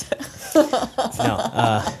here.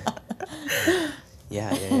 No.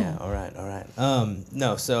 Yeah. All right.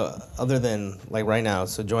 No. So other than like right now,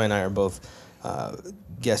 so Joy and I are both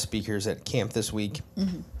guest speakers at camp this week.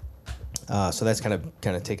 So that's kind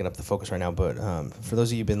of taking up the focus right now. But for those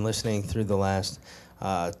of you who've been listening through the last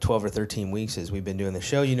 12 or 13 weeks as we've been doing the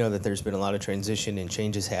show, you know that there's been a lot of transition and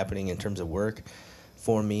changes happening in terms of work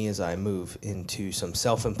for me as I move into some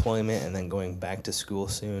self-employment and then going back to school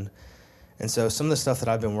soon. And so some of the stuff that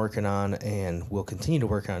I've been working on and will continue to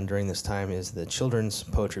work on during this time is the children's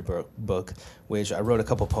poetry book, which I wrote a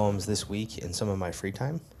couple poems this week in some of my free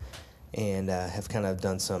time, and have kind of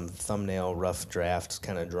done some thumbnail rough drafts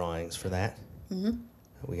kind of drawings for that.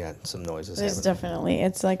 We got some noises There's happening. definitely,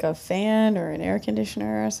 it's like a fan or an air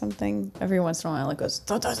conditioner or something. Every once in a while it goes,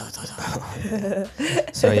 da, da, da, da, da.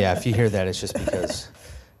 So yeah, if you hear that, it's just because,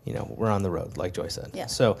 we're on the road, like Joy said. Yeah.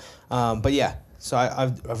 So, but yeah, so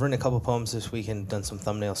I've written a couple poems this week and done some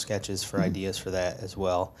thumbnail sketches for ideas for that as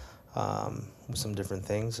well, with some different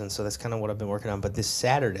things. And so that's kind of what I've been working on. But this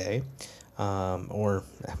Saturday, or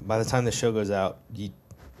by the time the show goes out,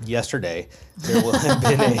 yesterday, there will have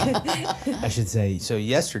been I should say, so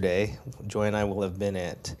yesterday, Joy and I will have been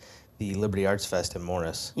at the Liberty Arts Fest in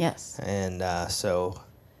Morris. Yes. And so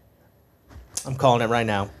I'm calling it right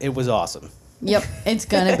now. It was awesome. Yep. It's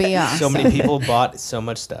going to be awesome. So many people bought so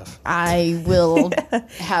much stuff. I will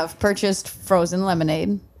have purchased frozen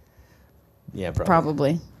lemonade, Yeah, probably.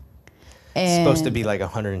 probably. It's supposed to be like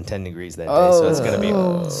 110 degrees that day, so it's going to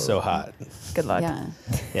be so hot. Good luck. Yeah.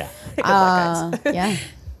 Yeah. Good luck, guys.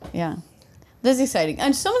 Yeah. That's exciting.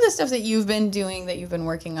 And some of the stuff that you've been doing, that you've been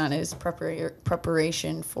working on, is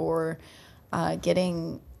preparation for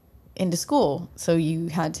getting into school. So you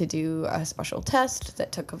had to do a special test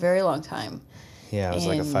that took a very long time. Yeah, it was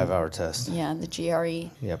like a And- 5-hour test. Yeah, the GRE.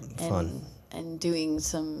 Yep, fun. And doing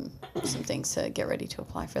some things to get ready to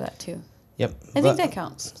apply for that too. Yep. I think that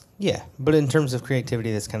counts. Yeah, but in terms of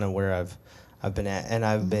creativity, that's kind of where I've been at, and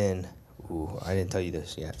I've been. Ooh, I didn't tell you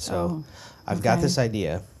this yet. So, I've got okay. this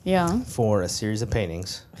idea Yeah. for a series of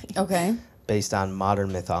paintings Okay. based on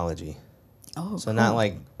modern mythology. Oh, So not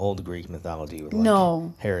like old Greek mythology with like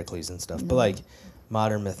No. Heracles and stuff, but like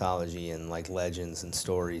modern mythology and like legends and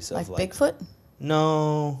stories of like Bigfoot?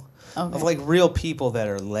 No, Okay. of like real people that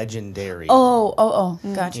are legendary. Oh.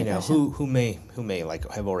 Gotcha. You know, gotcha. who may like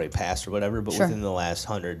have already passed or whatever, but Sure. within the last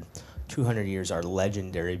 100, 200 years are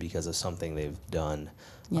legendary because of something they've done,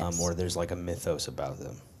 Yes. or there's like a mythos about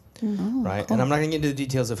them, Oh, right? cool. And I'm not gonna get into the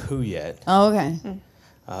details of who yet, Oh, okay.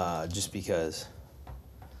 just because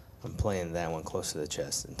I'm playing that one close to the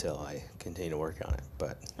chest until I continue to work on it.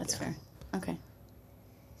 But That's yeah. fair. Okay.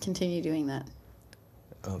 Continue doing that.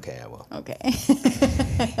 Okay, I will. Okay.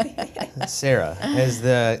 Sarah,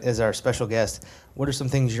 as our special guest, what are some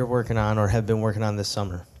things you're working on or have been working on this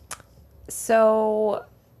summer? So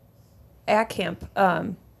at camp,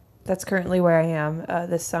 that's currently where I am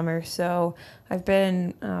this summer. So I've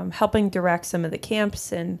been helping direct some of the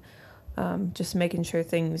camps and just making sure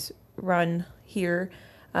things run here.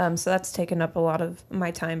 So that's taken up a lot of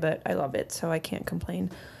my time, but I love it, so I can't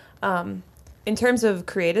complain. In terms of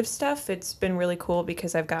creative stuff, it's been really cool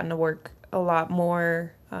because I've gotten to work a lot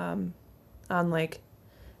more on like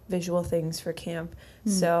visual things for camp.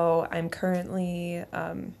 So I'm currently,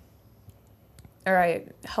 or I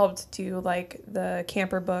helped do like the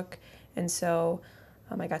camper book, and so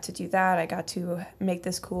I got to do that. I got to make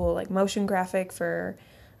this cool like motion graphic for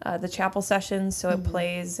the chapel sessions, so it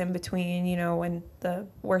plays in between, you know, when the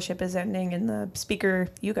worship is ending and the speaker,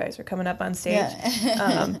 you guys are coming up on stage.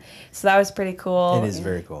 Yeah. So that was pretty cool. It is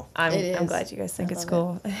very cool. I'm It is. glad you guys think I it's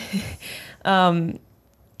love cool.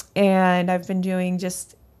 And I've been doing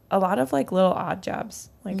just a lot of like little odd jobs.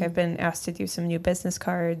 Like I've been asked to do some new business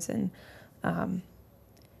cards and,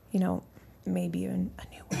 you know, maybe even a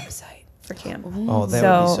new website for camp. Oh, that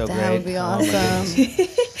would be so great. That would be Oh, my awesome.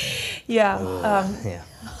 goodness. Yeah. Yeah.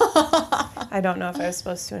 I don't know if I was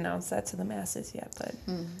supposed to announce that to the masses yet, but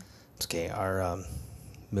It's okay. Our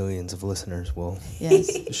millions of listeners will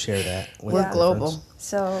Yes. share that. With We're their global. friends.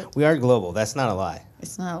 so, We are global. That's not a lie.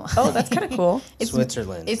 It's not. oh, that's kind of cool.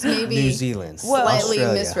 Switzerland. it's maybe New Zealand. Slightly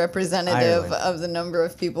Australia, misrepresentative Ireland. of the number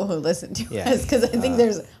of people who listen to Yeah. us, because I think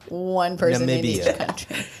there's one person in each Namibia.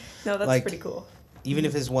 country. No, that's Like- pretty cool. Even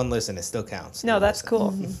if it's one listen, it still counts. No, that's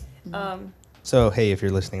cool. So, hey, if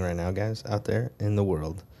you're listening right now, guys, out there in the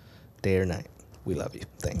world, day or night, we love you.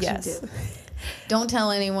 Thanks. Yes. Don't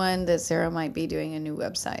tell anyone that Sarah might be doing a new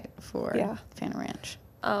website for Yeah. Fan Ranch.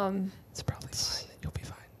 It's probably fine. You'll be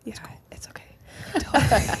fine. Yeah, it's okay.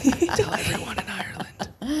 Tell everyone in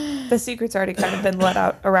Ireland. The secret's already kind of been let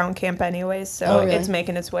out around camp anyways, so Oh, really? it's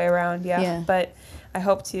making its way around. Yeah. But I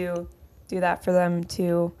hope to do that for them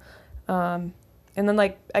too. And then,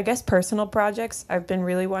 like, I guess personal projects, I've been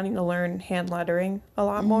really wanting to learn hand lettering a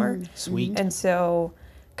lot more. Sweet. And so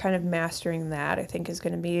kind of mastering that, I think, is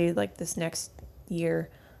going to be like this next year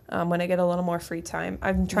when I get a little more free time.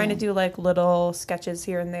 I'm trying to do like little sketches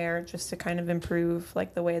here and there just to kind of improve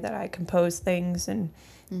like the way that I compose things and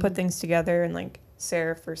put things together, and like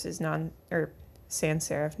serif versus sans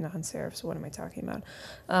serif, non-serifs. What am I talking about?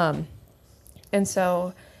 And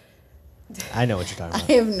so I know what you're talking I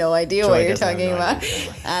about. have no idea Joy what you're doesn't have talking no about.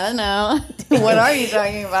 idea. I don't know. What are you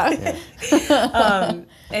talking about?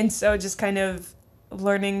 and so just kind of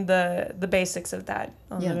learning the basics of that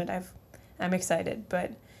a little Yeah. bit. I'm excited,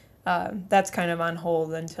 but that's kind of on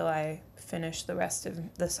hold until I finish the rest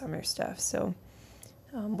of the summer stuff. So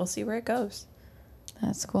we'll see where it goes.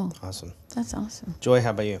 That's cool. Awesome. That's awesome. Joy,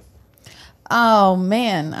 how about you? Oh,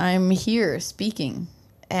 man. I'm here speaking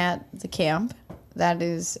at the camp. That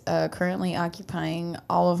is currently occupying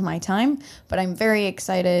all of my time, but I'm very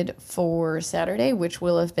excited for Saturday, which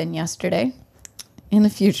will have been yesterday in the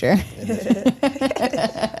future.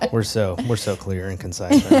 We're so clear and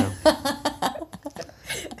concise right now.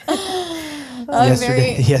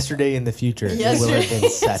 Yesterday in the future will have been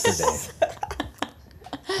Saturday.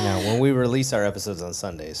 Now, when we release our episodes on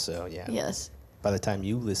Sundays, so yeah. Yes, By the time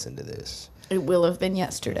you listen to this, it will have been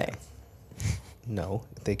yesterday. no,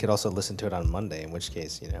 they could also listen to it on Monday, in which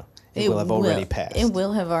case, it will have already passed. It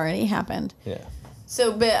will have already happened. Yeah.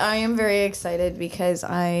 So, but I am very excited because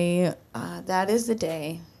that is the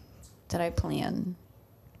day that I plan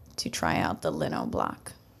to try out the lino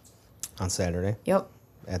block. On Saturday Yep,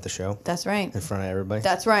 at the show that's right. in front of everybody.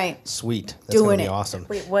 That's right. Sweet. That's Doing gonna be it. awesome.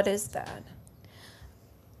 Wait, what is that?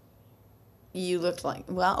 You looked like,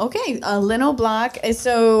 well, okay, a lino block.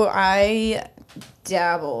 So I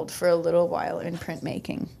dabbled for a little while in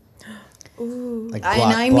printmaking. Ooh. Like And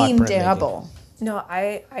block- I block mean printmaking. dabble. No,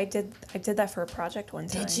 I did that for a project one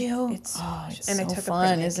time. Did you? It's Oh, it's and I so took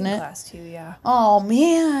fun, a isn't printmaking it? class too. Yeah. Oh,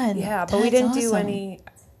 man. Yeah, but we That's didn't do awesome. any.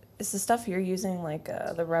 Is the stuff you're using like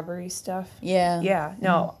the rubbery stuff? Yeah. Yeah.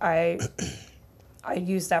 No, I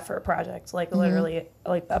used that for a project like literally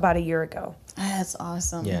like about a year ago. That's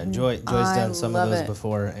awesome. Yeah, Joy's I done some of love those it.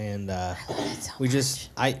 before, and we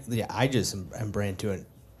just I just am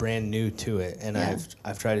brand new to it, and Yeah.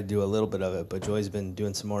 I've tried to do a little bit of it, but Joy's been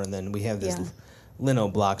doing some more, and then we have this Yeah. lino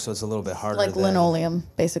block, so it's a little bit harder. Like than, linoleum,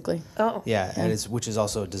 basically. Oh. Yeah, and which is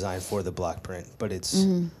also designed for the block print, but it's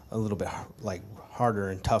a little bit like harder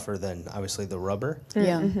and tougher than obviously the rubber.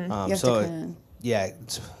 Yeah. Um, You have so to kinda, yeah,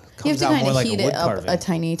 it you have comes to out kind more of like heat a wood it up carving. a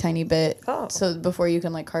tiny, tiny bit. Oh. So before you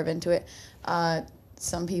can like carve into it.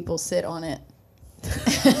 Some people sit on it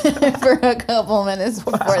for a couple minutes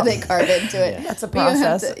before they carve into it. Yeah. That's a But you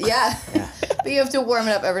have process. to- yeah. But you have to warm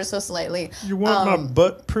it up ever so slightly. You want my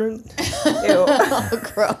butt print? Ew. Oh,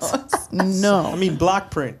 gross. No. I mean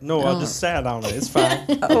block print. No, I just sat on it. It's fine.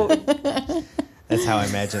 Oh, That's how I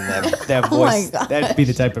imagine that Oh my voice. God. That'd be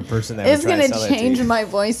the type of person that It's would try going to to sell change that to you. my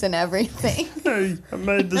voice and everything. Hey, I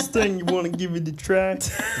made this thing. You want to give it a try?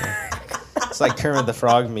 It's like Kermit the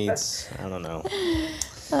Frog meets, I don't know.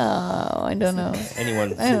 Oh, I don't know.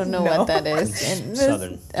 Anyone? I don't know No. what that is. And this-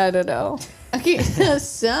 Southern. I don't know. Okay,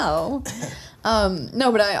 so,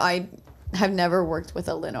 no, but I have never worked with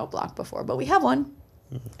a lino block before, but we have one,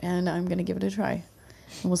 and I'm gonna give it a try,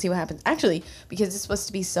 and we'll see what happens. Actually, because it's supposed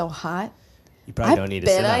to be so hot, You probably I don't need to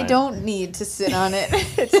bet sit on I it. don't need to sit on it.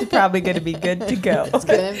 It's probably going to be good to go. It's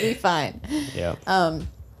gonna be fine. Yeah.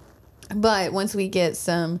 But once we get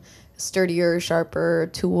some sturdier, sharper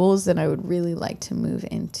tools, then I would really like to move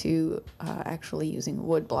into actually using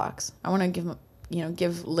wood blocks. I want to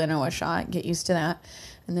give lino a shot, get used to that,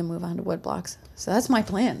 and then move on to wood blocks. So that's my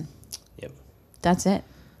plan. Yep. That's it.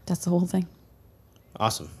 That's the whole thing.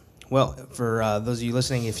 Awesome. Well, for those of you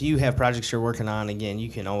listening, if you have projects you're working on, again, you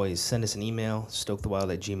can always send us an email,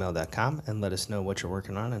 stokethewild@gmail.com, and let us know what you're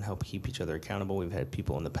working on and help keep each other accountable. We've had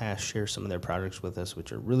people in the past share some of their projects with us,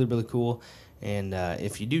 which are really, really cool. And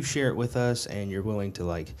if you do share it with us and you're willing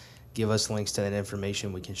to give us links to that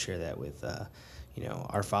information, we can share that with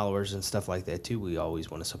our followers and stuff like that too. We always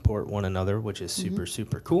want to support one another, which is super,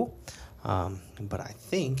 super cool. But I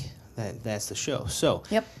think that's the show. So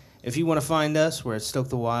Yep. if you want to find us, we're at Stoke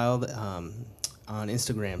the Wild on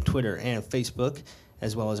Instagram, Twitter, and Facebook,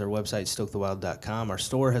 as well as our website, stokethewild.com. Our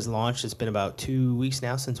store has launched. It's been about 2 weeks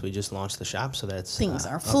now since we just launched the shop, so that's Things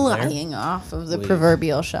are up there. flying off of the We've-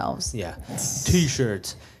 proverbial shelves. Yeah,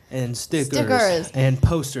 T-shirts and Stickers. and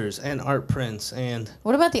posters and art prints and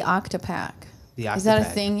What about the Octopack? the Is that a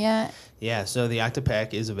Octopack. thing yet? Yeah, so the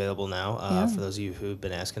Octopack is available now Yeah. for those of you who've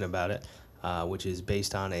been asking about it, which is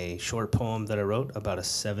based on a short poem that I wrote about a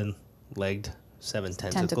seven-legged,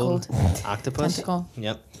 seven-tentacled octopus. Tentacle.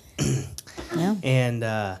 Yep. Yeah. And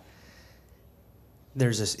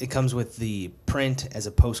it comes with the print as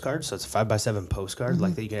a postcard, so it's a 5x7 postcard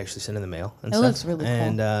like that you can actually send in the mail. And It stuff. looks really cool.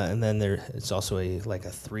 And then it's also a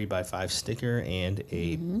 3x5 sticker and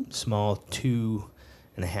a small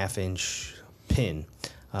 2.5-inch pin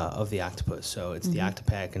of the octopus. So it's the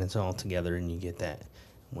Octopack, and it's all together, and you get that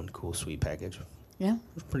one cool, sweet package. Yeah.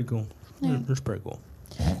 It's pretty cool. Yeah. It's pretty cool.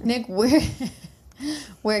 Nick,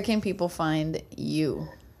 where can people find you?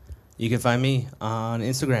 You can find me on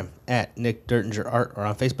Instagram at Nick Dertinger Art, or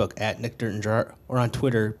on Facebook at Nick Dertinger Art, or on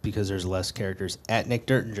Twitter, because there's less characters, at Nick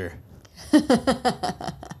Dertinger.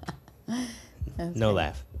 No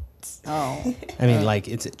laugh. Oh. I mean,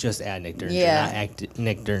 it's just at Nick Dertinger, Yeah. not act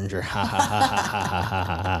Nick Dertinger. Ha ha ha ha ha ha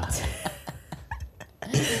ha ha.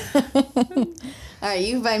 All right,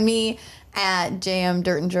 you can find me at JM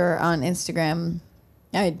Dertinger on Instagram.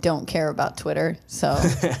 I don't care about Twitter, so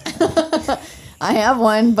I have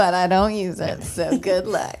one, but I don't use it. So good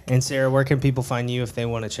luck. And Sarah, where can people find you if they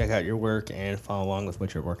want to check out your work and follow along with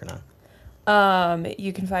what you're working on?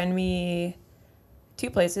 You can find me 2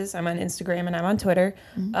 places. I'm on Instagram and I'm on Twitter.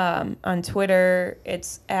 On Twitter,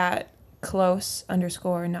 it's at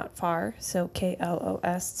close_not_far. So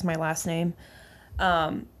KLOS. It's my last name.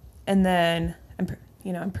 And then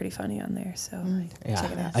I'm pretty funny on there. So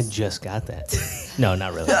check it out. I just got that. No,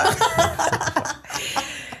 not really.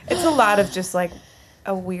 It's a lot of just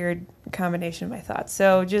a weird combination of my thoughts.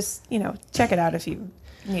 So just, check it out if you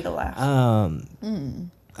need a laugh.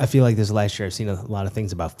 I feel like this last year I've seen a lot of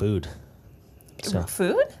things about food. So,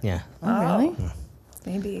 Food? yeah. Oh, really?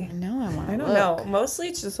 Maybe. No, I want to I don't know. Mostly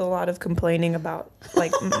it's just a lot of complaining about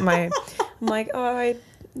I'm like, oh, I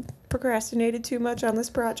procrastinated too much on this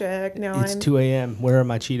project. Now It's 2 a.m. Where are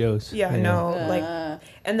my Cheetos? Yeah, You know? no,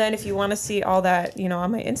 and then if you want to see all that,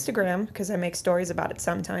 on my Instagram, because I make stories about it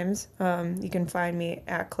sometimes, you can find me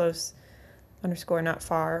at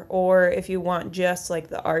close_not_far. Or if you want just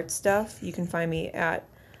the art stuff, you can find me at,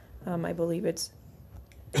 I believe it's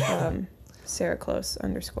Sarah Close_.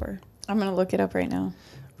 I'm going to look it up right now.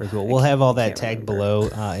 Very cool. We'll have all that can't tagged remember.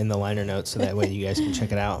 below in the liner notes, so that way you guys can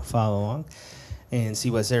check it out, follow along, and see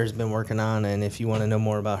what Sarah's been working on. And if you want to know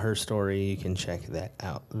more about her story, you can check that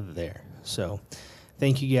out there. So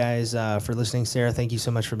thank you guys for listening. Sarah, thank you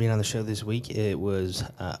so much for being on the show this week. It was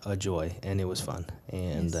a joy, and it was fun.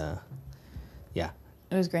 And yeah,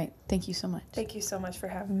 It was great. Thank you so much. Thank you so much for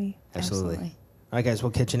having me. absolutely. All right, guys,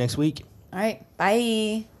 we'll catch you next week. All right.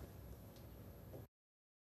 Bye.